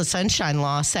 Ursula Sunshine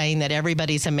law, saying that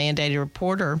everybody's a mandated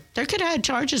reporter, there could have had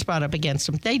charges brought up against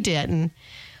them. They didn't,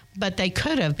 but they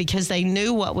could have because they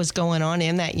knew what was going on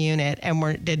in that unit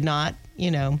and did not,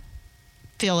 you know,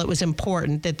 feel it was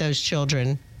important that those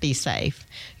children be safe.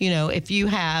 You know, if you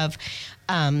have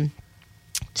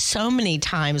so many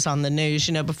times on the news,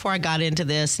 you know, before I got into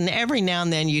this, and every now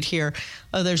and then you'd hear,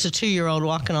 oh, there's a 2-year-old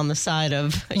walking on the side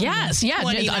of a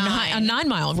 9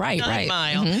 mile, right. 9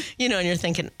 mile, you know, and you're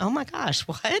thinking, oh my gosh,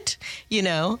 what? You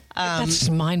know, that's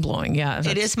mind blowing. Yeah,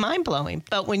 it is mind blowing.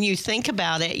 But when you think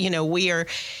about it, you know, we are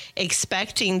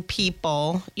expecting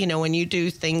people, you know, when you do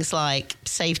things like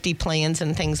safety plans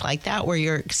and things like that, where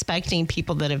you're expecting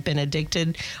people that have been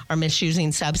addicted or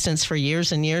misusing substance for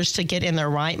years and years to get in their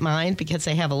right mind because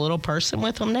they have a little person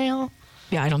with them now.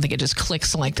 Yeah, I don't think it just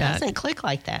clicks like that. It doesn't click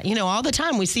like that. You know, all the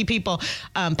time we see people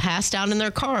passed out in their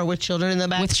car with children in the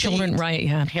back seat. With children, right,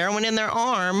 yeah. Heroin in their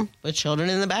arm with children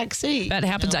in the back seat. That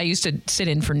happens. I used to sit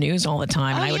in for news all the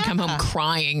time, and I would come home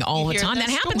crying all the time. That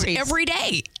happens every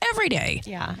day. Every day.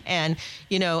 Yeah, and,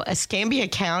 you know, Escambia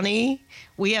County,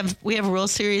 we have real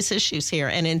serious issues here.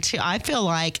 And until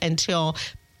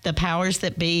the powers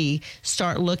that be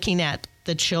start looking at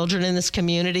the children in this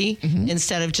community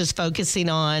instead of just focusing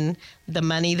on the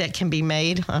money that can be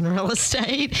made on real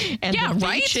estate and the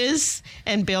beaches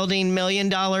and building $1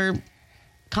 million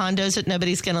condos that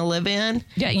nobody's going to live in.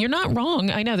 Yeah, you're not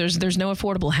wrong. I know there's no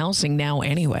affordable housing now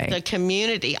anyway. The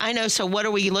community. I know. So what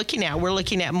are we looking at? We're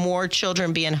looking at more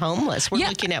children being homeless. We're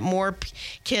looking at more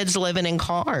kids living in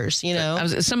cars, you know.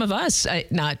 Some of us,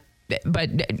 but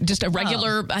just a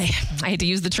regular, I hate to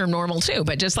use the term normal too,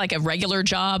 but just like a regular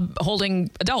job holding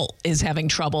adult is having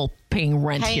trouble paying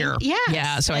rent here. Yes.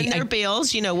 Yeah. So their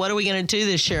bills, you know, what are we going to do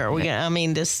this year? Are we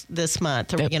going to, this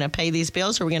month, are we going to pay these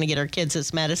bills? Are we going to get our kids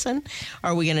this medicine?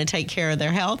 Are we going to take care of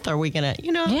their health? Are we going to,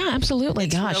 you know? Yeah, absolutely.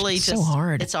 Gosh, really it's so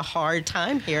hard. It's a hard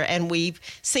time here. And we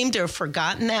seem to have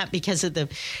forgotten that because of the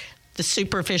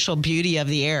superficial beauty of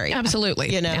the area.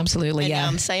 Absolutely. You know? Absolutely, and yeah.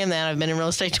 I'm saying that. I've been in real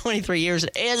estate 23 years.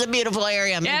 It is a beautiful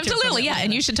area. Absolutely, yeah.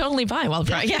 And you should totally buy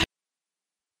Wildflower. Yeah.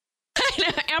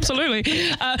 Absolutely.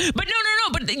 But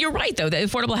no. But you're right, though. The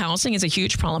affordable housing is a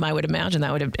huge problem. I would imagine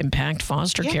that would impact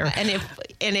foster care. And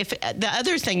if the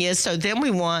other thing is, so then we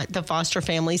want the foster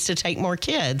families to take more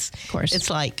kids. Of course.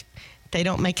 It's like, they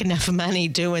don't make enough money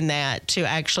doing that to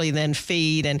actually then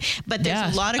feed. But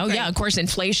there's a lot of of course,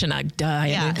 inflation.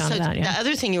 The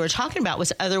other thing you were talking about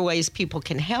was other ways people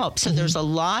can help. So there's a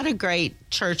lot of great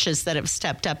churches that have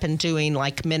stepped up and doing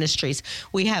like ministries.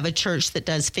 We have a church that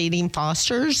does feeding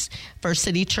fosters, First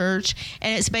City Church,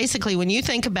 and it's basically, when you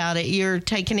think about it, you're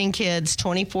taking in kids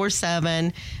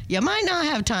 24/7. You might not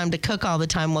have time to cook all the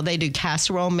time. Well, they do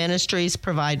casserole ministries,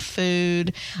 provide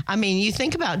food. I mean, you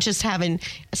think about just having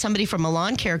somebody from a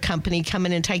lawn care company come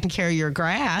in and taking care of your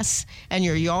grass and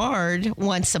your yard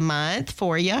once a month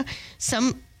for you.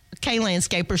 Some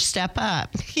K-landscapers step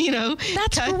up,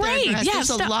 That's great. Yeah, there's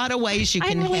a lot of ways you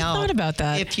can help. I really thought about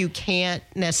that. If you can't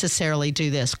necessarily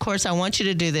do this. Of course, I want you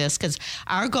to do this because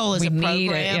our goal as a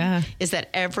program is that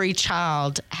every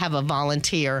child have a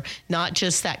volunteer, not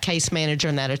just that case manager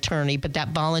and that attorney, but that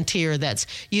volunteer that's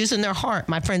using their heart.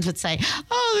 My friends would say,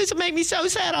 oh, this will make me so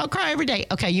sad. I'll cry every day.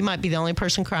 Okay, you might be the only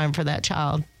person crying for that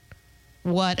child.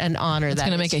 What an honor that is. It's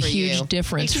going to make a huge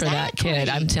difference for that kid.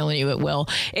 I'm telling you it will.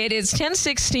 It is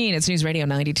 10:16. It's News Radio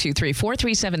 92.3,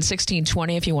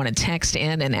 437-1620 if you want to text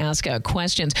in and ask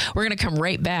questions. We're going to come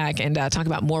right back and talk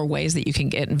about more ways that you can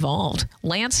get involved.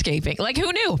 Landscaping. Like,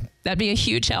 who knew? That'd be a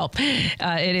huge help.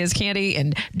 It is Candy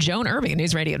and Joan Irving,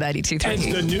 News Radio 92.3. As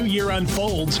the new year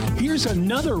unfolds, here's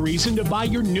another reason to buy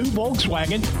your new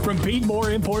Volkswagen from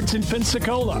Piedmore Imports in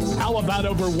Pensacola. How about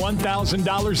over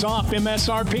 $1,000 off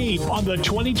MSRP on the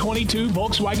 2022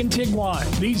 Volkswagen Tiguan?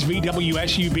 These VW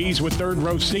SUVs with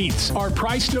third-row seats are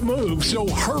priced to move, so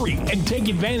hurry and take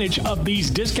advantage of these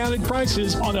discounted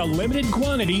prices on a limited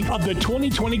quantity of the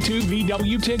 2022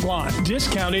 VW Tiguan.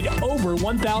 Discounted over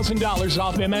 $1,000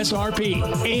 off MSRP.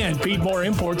 And Piedmore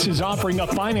Imports is offering a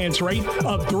finance rate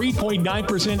of 3.9%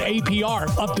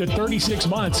 APR up to 36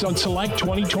 months on select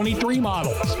 2023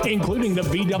 models, including the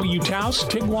VW Taos,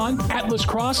 Tiguan, Atlas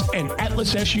Cross, and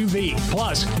Atlas SUV.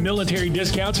 Plus, military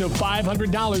discounts of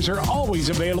 $500 are always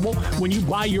available when you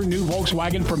buy your new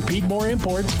Volkswagen from Piedmore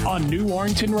Imports on New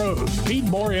Warrington Road.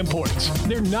 Piedmore Imports.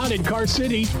 They're not in Car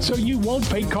City, so you won't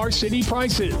pay Car City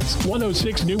prices.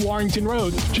 106 New Warrington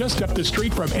Road, just up the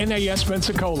street from NAS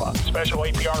Pensacola. Special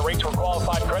APR rates for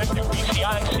qualified credit through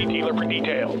BCI. See dealer for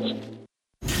details.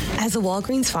 As a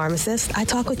Walgreens pharmacist, I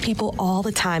talk with people all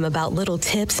the time about little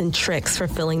tips and tricks for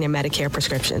filling their Medicare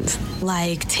prescriptions,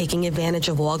 like taking advantage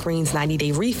of Walgreens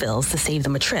 90-day refills to save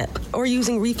them a trip, or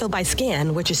using Refill by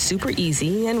Scan, which is super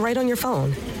easy and right on your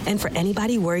phone. And for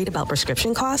anybody worried about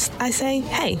prescription costs, I say,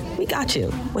 hey, we got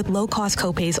you, with low-cost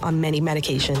copays on many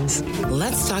medications.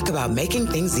 Let's talk about making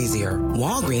things easier.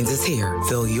 Walgreens is here.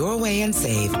 Fill your way and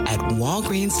save at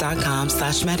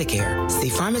walgreens.com/Medicare. See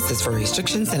pharmacists for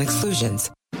restrictions and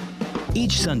exclusions.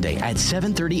 Each Sunday at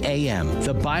 7:30 a.m.,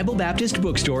 the Bible Baptist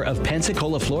Bookstore of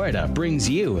Pensacola, Florida brings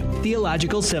you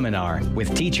Theological Seminar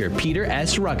with teacher Peter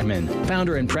S. Ruckman,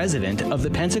 founder and president of the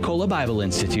Pensacola Bible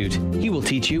Institute. He will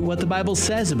teach you what the Bible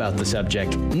says about the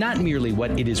subject, not merely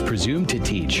what it is presumed to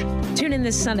teach. Tune in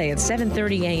this Sunday at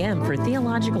 7:30 a.m. for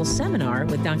Theological Seminar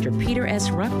with Dr. Peter S.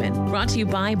 Ruckman, brought to you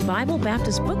by Bible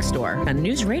Baptist Bookstore on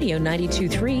News Radio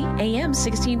 92.3 AM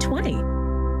 1620.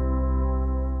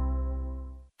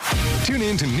 Tune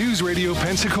in to News Radio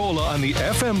Pensacola on the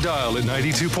FM dial at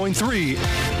 92.3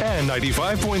 and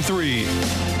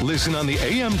 95.3. Listen on the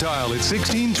AM dial at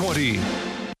 1620.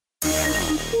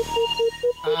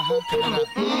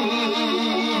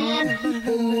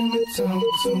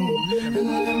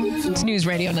 It's News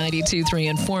Radio 92.3,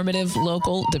 informative,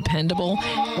 local, dependable,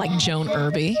 like Joan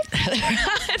Irby.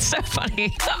 It's so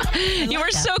funny. You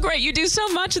are so great. You do so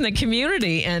much in the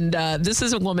community. And this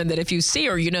is a woman that if you see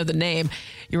her, you know the name,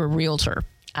 you're a realtor.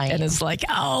 And it's like,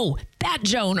 oh, that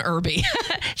Joan Irby.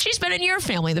 She's been in your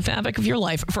family, the fabric of your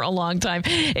life, for a long time.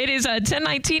 It is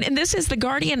 10:19, and this is the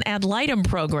Guardian Ad Litem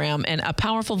program and a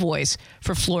powerful voice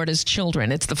for Florida's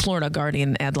children. It's the Florida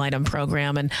Guardian Ad Litem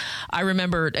program. And I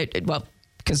remember,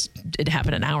 because it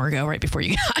happened an hour ago, right before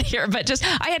you got here. But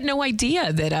I had no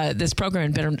idea that this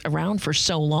program had been around for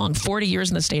so long, 40 years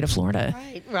in the state of Florida.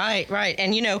 Right.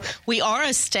 And, we are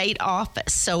a state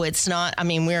office, so it's not,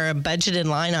 we're a budgeted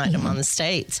line item on the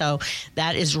state. So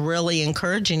that is really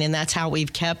encouraging, and that's how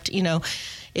we've kept,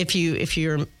 if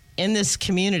you're in this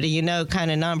community,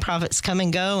 kind of nonprofits come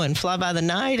and go and fly by the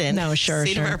night and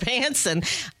seat of our pants. And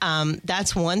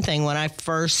that's one thing when I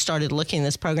first started looking at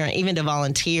this program, even to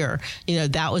volunteer,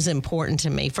 that was important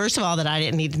to me. First of all, that I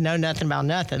didn't need to know nothing about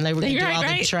nothing. They were going to do all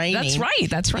the training.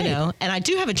 That's right. And I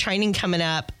do have a training coming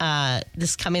up,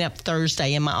 coming up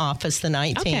Thursday in my office, the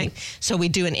 19th. Okay. So we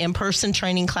do an in-person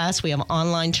training class. We have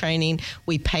online training.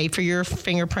 We pay for your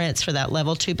fingerprints for that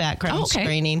level 2 background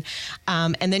screening.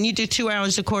 And then you do 2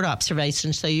 hours of course short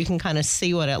observation so you can kind of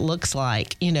see what it looks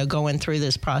like, you know, going through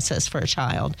this process for a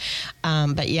child.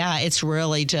 But yeah, it's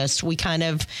really just, we kind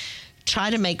of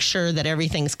try to make sure that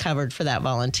everything's covered for that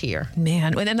volunteer.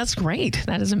 Man, and that's great.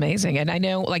 That is amazing. And I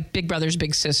know, like, Big Brothers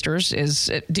Big Sisters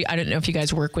I don't know if you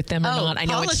guys work with them or not. I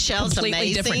know Paula it's Shell's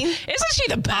completely amazing. different. Isn't she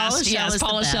the best? Yes,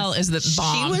 Paula Shell is the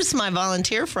bomb. She was my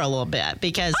volunteer for a little bit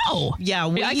because I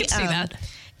can see that.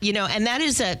 You know, and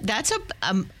that's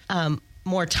a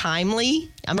more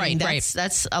timely. I mean,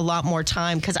 that's a lot more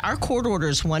time because our court order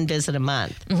is 1 visit a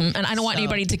month. Mm-hmm. And I don't want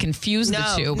anybody to confuse the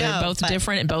two. They're both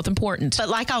different and both important. But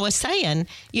like I was saying,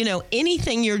 you know,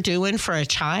 anything you're doing for a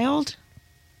child,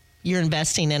 you're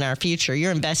investing in our future.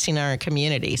 You're investing in our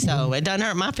community. So it doesn't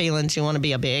hurt my feelings. You want to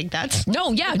be a big.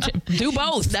 Do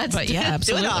both. Absolutely.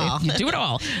 Do it all. You do it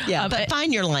all. Yeah, but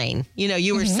find your lane. You know,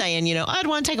 you were saying, you know, I'd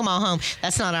want to take them all home.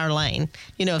 That's not our lane.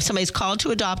 You know, if somebody's called to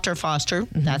adopt or foster,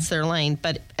 that's their lane.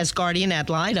 But as guardian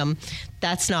ad litem,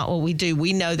 that's not what we do.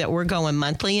 We know that we're going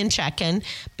monthly and checking,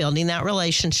 building that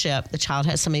relationship. The child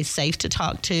has somebody safe to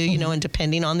talk to, you know, and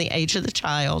depending on the age of the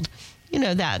child, you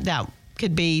know, that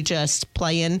could be just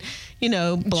playing, you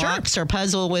know, blocks or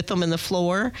puzzle with them in the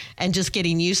floor and just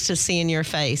getting used to seeing your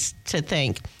face to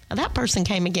think, oh, that person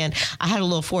came again. I had a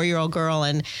little 4-year-old girl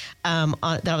and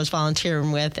that I was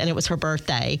volunteering with, and it was her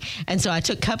birthday. And so I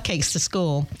took cupcakes to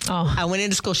school. I went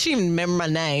into school. She didn't even remember my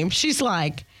name. She's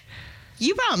like,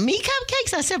 you brought me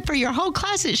cupcakes? I said, for your whole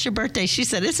class, it's your birthday. She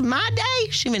said, it's my day.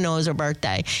 She didn't know it was her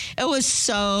birthday. It was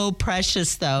so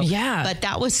precious, though. Yeah. But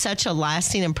that was such a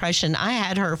lasting impression. I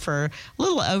had her for a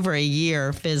little over a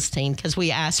year visiting because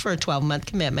we asked for a 12-month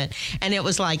commitment. And it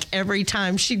was like every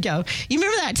time she'd go, you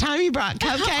remember that time you brought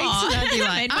cupcakes? And I'd be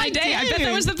like, made my day. I bet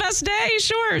that was the best day.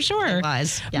 Sure. It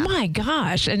was. Yeah. My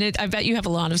gosh. And I bet you have a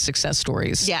lot of success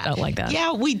stories like that.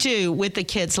 Yeah, we do with the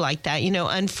kids like that. You know,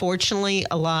 unfortunately,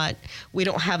 we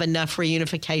don't have enough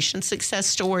reunification success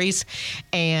stories.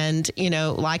 And, you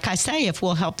know, like I say, if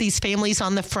we'll help these families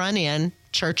on the front end,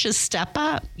 churches step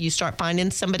up. You start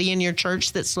finding somebody in your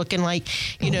church that's looking like,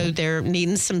 you know, they're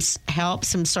needing some help,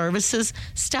 some services.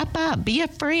 Step up. Be a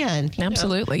friend.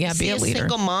 Absolutely. Know? Yeah, be a leader. See a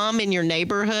single mom in your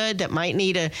neighborhood that might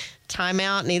need a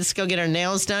timeout, needs to go get her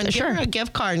nails done. Give her a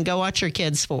gift card and go watch your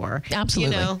kids for her.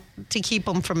 Absolutely. You know, to keep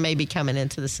them from maybe coming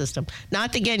into the system.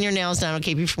 Not that getting your nails done will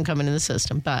keep you from coming in the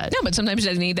system, but... No, but sometimes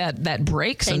they need that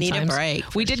break. They need a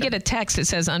break. We did get a text that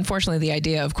says, unfortunately, the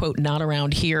idea of, quote, not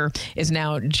around here is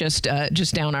now just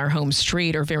down our home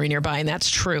street or very nearby, and that's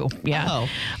true. Yeah.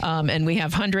 And we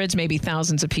have hundreds, maybe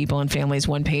thousands of people and families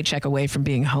one paycheck away from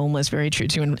being homeless. Very true,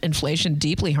 too. And inflation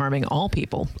deeply harming all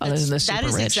people other than the super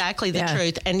rich. That is exactly the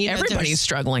truth. And, you know, everybody's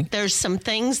struggling. There's some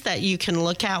things that you can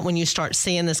look at when you start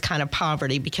seeing this kind of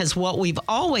poverty, because what we've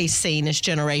always seen is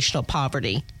generational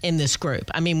poverty in this group.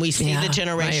 I mean, we see the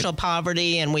generational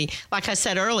poverty, and we, like I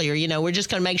said earlier, you know, we're just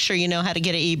going to make sure you know how to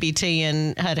get an EBT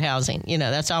and HUD housing. You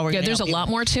know, that's all we're going to do. There's a lot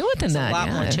more to it than that. A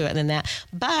lot more to it than that.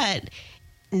 But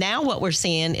now what we're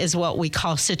seeing is what we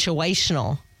call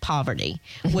situational poverty,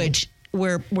 which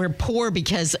we're poor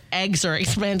because eggs are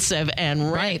expensive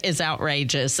and rent is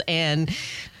outrageous, and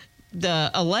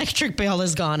the electric bill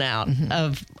has gone out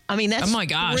of, I mean, that's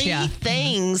three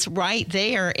things right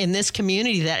there in this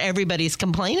community that everybody's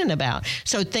complaining about.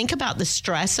 So think about the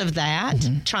stress of that,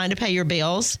 trying to pay your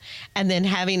bills, and then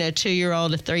having a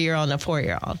 2-year-old, a 3-year-old, and a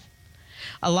 4-year-old.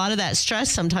 A lot of that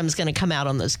stress sometimes is going to come out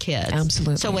on those kids.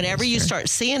 Absolutely. So whenever you start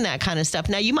seeing that kind of stuff,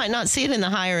 now you might not see it in the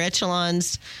higher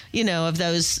echelons, you know, of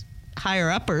those higher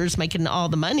uppers making all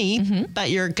the money, but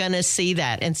you're going to see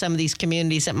that in some of these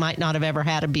communities that might not have ever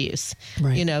had abuse,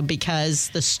 you know, because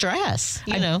the stress,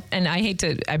 you know. And I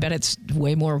bet it's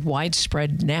way more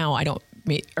widespread now.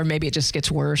 Or maybe it just gets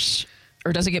worse,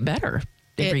 or does it get better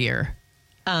every year?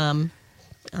 It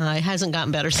hasn't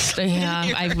gotten better.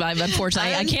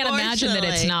 Unfortunately, I can't imagine that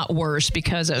it's not worse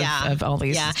because of all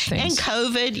these things. And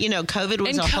COVID, you know, COVID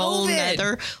was a whole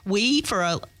nother. We, for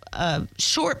a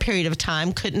short period of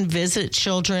time, couldn't visit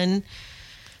children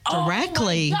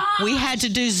directly. We had to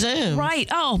do Zoom. Right.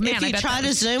 Oh, man. If you try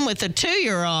to Zoom with a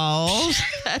 2-year-old,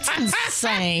 that's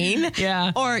insane.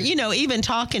 Yeah. Or, you know, even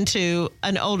talking to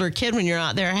an older kid when you're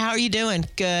not there. How are you doing?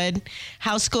 Good.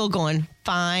 How's school going?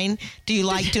 Fine. Do you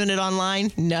like doing it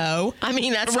online? No. I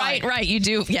mean, that's right. You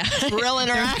do. Yeah. Real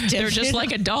interactive. They're just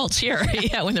like adults here.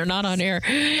 Yeah. When they're not on air.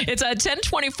 It's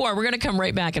 10:24. We're going to come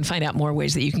right back and find out more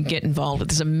ways that you can get involved with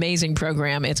this amazing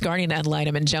program. It's Guardian Ad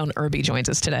Litem, and Joan Irby joins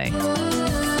us today.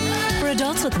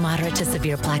 adults with moderate to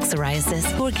severe plaque psoriasis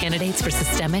who are candidates for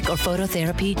systemic or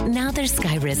phototherapy, now there's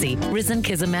Skyrizi,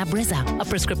 risankizumab Riza, a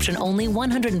prescription-only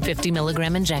 150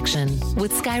 milligram injection.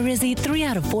 With Skyrizi, 3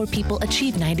 out of 4 people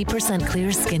achieve 90%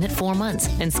 clear skin at 4 months,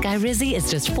 and Skyrizi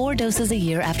is just 4 doses a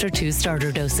year after 2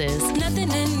 starter doses. Nothing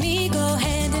in me go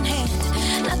hand in hand.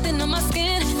 Nothing on my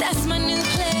skin, that's my new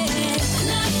plan.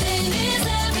 Nothing is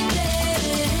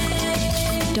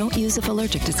everything. Don't use if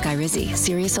allergic to Skyrizi.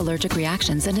 Serious allergic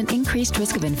reactions and an increased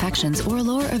risk of infections or a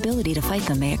lower ability to fight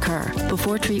them may occur.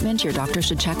 Before treatment, your doctor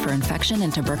should check for infection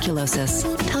and tuberculosis.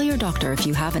 Tell your doctor if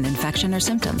you have an infection or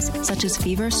symptoms, such as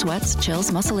fever, sweats, chills,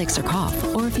 muscle aches, or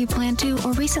cough, or if you plan to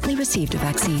or recently received a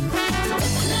vaccine.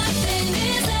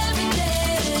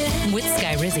 With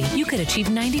Skyrizi, you could achieve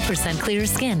 90% clear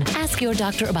skin. Ask your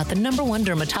doctor about the #1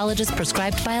 dermatologist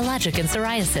prescribed biologic in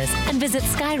psoriasis and visit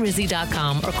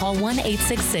Skyrizi.com or call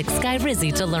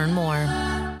 1-866-SKYRIZI to learn more.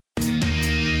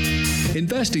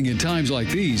 Investing in times like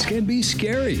these can be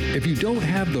scary if you don't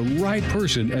have the right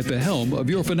person at the helm of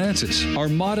your finances.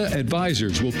 Armada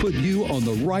Advisors will put you on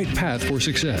the right path for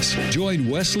success. Join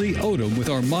Wesley Odom with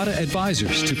Armada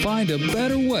Advisors to find a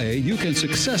better way you can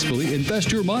successfully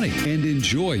invest your money and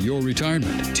enjoy your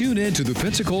retirement. Tune in to the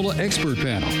Pensacola Expert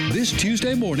Panel this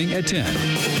Tuesday morning at 10.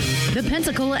 The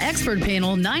Pensacola Expert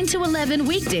Panel, 9 to 11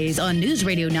 weekdays on News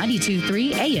Radio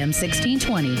 92.3 AM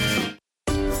 1620.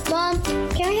 Mom,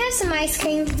 can we have some ice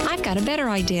cream? I've got a better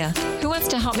idea. Who wants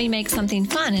to help me make something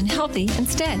fun and healthy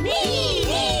instead?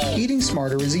 Eating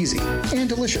smarter is easy and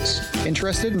delicious.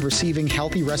 Interested in receiving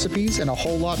healthy recipes and a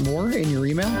whole lot more in your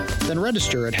email? Then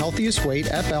register at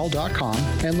healthiestweightfl.com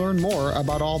and learn more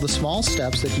about all the small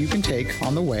steps that you can take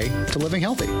on the way to living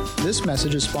healthy. This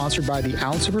message is sponsored by the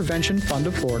Ounce of Prevention Fund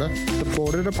of Florida, the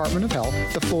Florida Department of Health,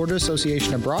 the Florida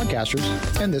Association of Broadcasters,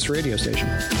 and this radio station.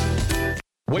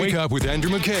 Wake up with Andrew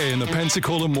McKay in the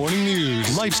Pensacola Morning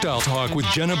News. Lifestyle Talk with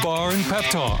Jenna Barr and Pep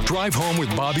Talk. Drive home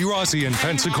with Bobby Rossi in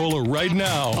Pensacola right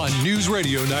now on News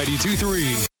Radio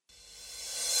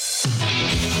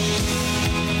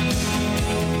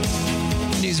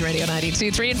 92.3. News Radio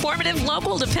 92.3. Informative,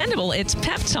 local, dependable. It's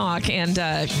Pep Talk. And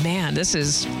man, this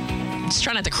is... Just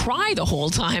trying not to cry the whole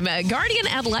time. Guardian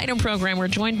Ad Litem program. We're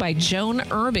joined by Joan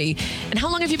Irby. And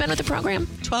how long have you been with the program?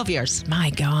 12 years. My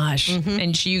gosh. Mm-hmm.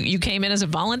 And you came in as a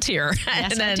volunteer.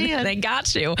 Yes, and then I did. They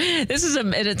got you. This is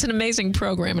it's an amazing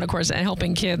program. And of course,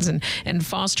 helping kids and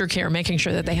foster care, making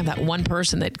sure that they have that one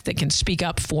person that can speak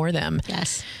up for them.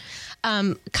 Yes.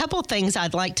 A couple things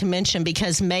I'd like to mention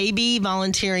because maybe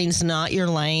volunteering's not your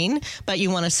lane, but you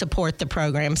want to support the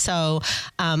program. So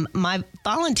my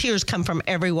volunteers come from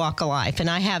every walk of life, and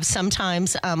I have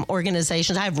sometimes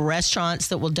organizations. I have restaurants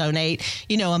that will donate,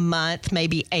 a month,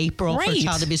 maybe April for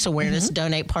child abuse awareness,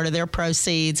 donate part of their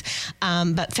proceeds.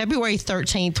 But February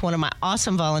 13th, one of my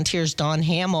awesome volunteers, Dawn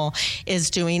Hamill, is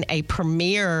doing a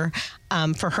premiere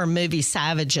for her movie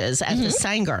Savages at the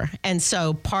Sanger. And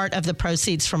so part of the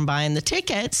proceeds from buying the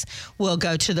tickets will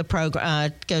go to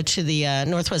the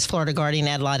Northwest Florida Guardian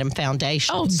Ad Litem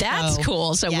Foundation. Oh, that's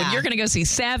cool. So when you're going to go see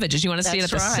Savages, you want to see it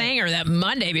at the Sanger that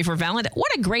Monday before Valentine's.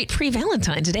 What a great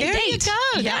pre-Valentine's Day there date. There you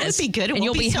go. Yes. That would be good. It and won't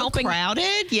you'll be so helping.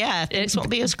 Crowded. Yeah, things won't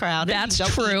be as crowded. That's you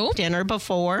don't true. Eat dinner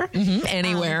before.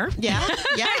 Anywhere. Yeah.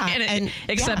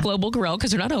 Except Global Grill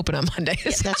because they're not open on Mondays.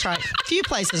 Yeah, that's right. A few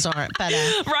places aren't. But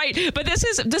right. But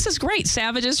this is great.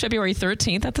 Savages, February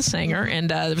 13th at the Sanger, and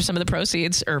some of the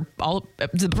proceeds, or all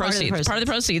the proceeds, part of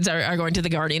the proceeds are going to the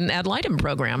Guardian Ad Litem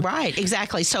program. Right,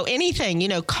 exactly. So anything,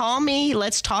 call me.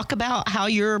 Let's talk about how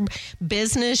your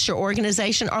business, your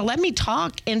organization, or let me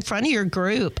talk in front of your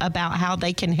group about how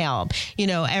they can help.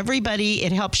 Everybody,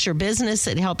 it helps your business,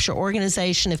 it helps your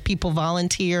organization if people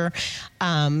volunteer.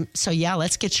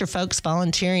 Let's get your folks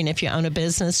volunteering if you own a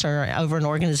business or over an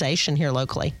organization here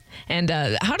locally. And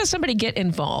how does somebody get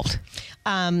involved?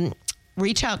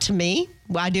 Reach out to me.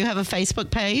 I do have a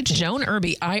Facebook page. Joan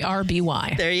Irby,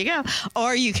 IRBY. There you go.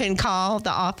 Or you can call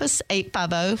the office,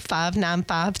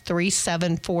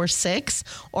 850-595-3746.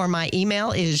 Or my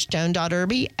email is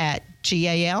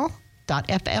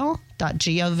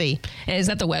joan.irby@gal.fl.gov. Is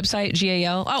that the website,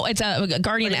 GAL? Oh, it's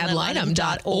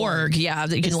guardianadlitem.org. Yeah,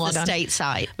 you can log on. It's the state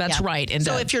site. That's right. And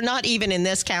so if you're not even in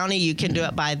this county, you can do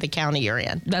it by the county you're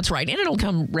in. That's right. And it'll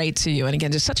come right to you. And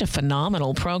again, just such a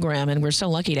phenomenal program. And we're so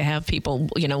lucky to have people,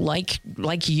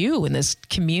 like you in this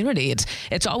community.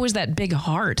 It's always that big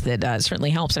heart that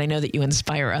certainly helps. And I know that you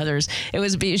inspire others.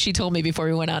 She told me before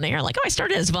we went on air, I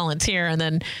started as a volunteer and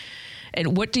then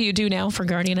And what do you do now for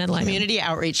Guardian Ad Litem? Community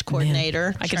outreach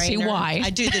coordinator. I can see why. I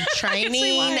do the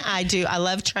training. I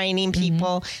love training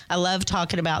people. I love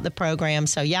talking about the program.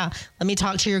 So yeah, let me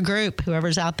talk to your group,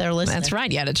 whoever's out there listening. That's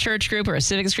right. Yeah, a church group or a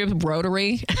civics group,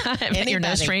 Rotary. You're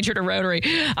no stranger to Rotary.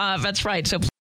 That's right. So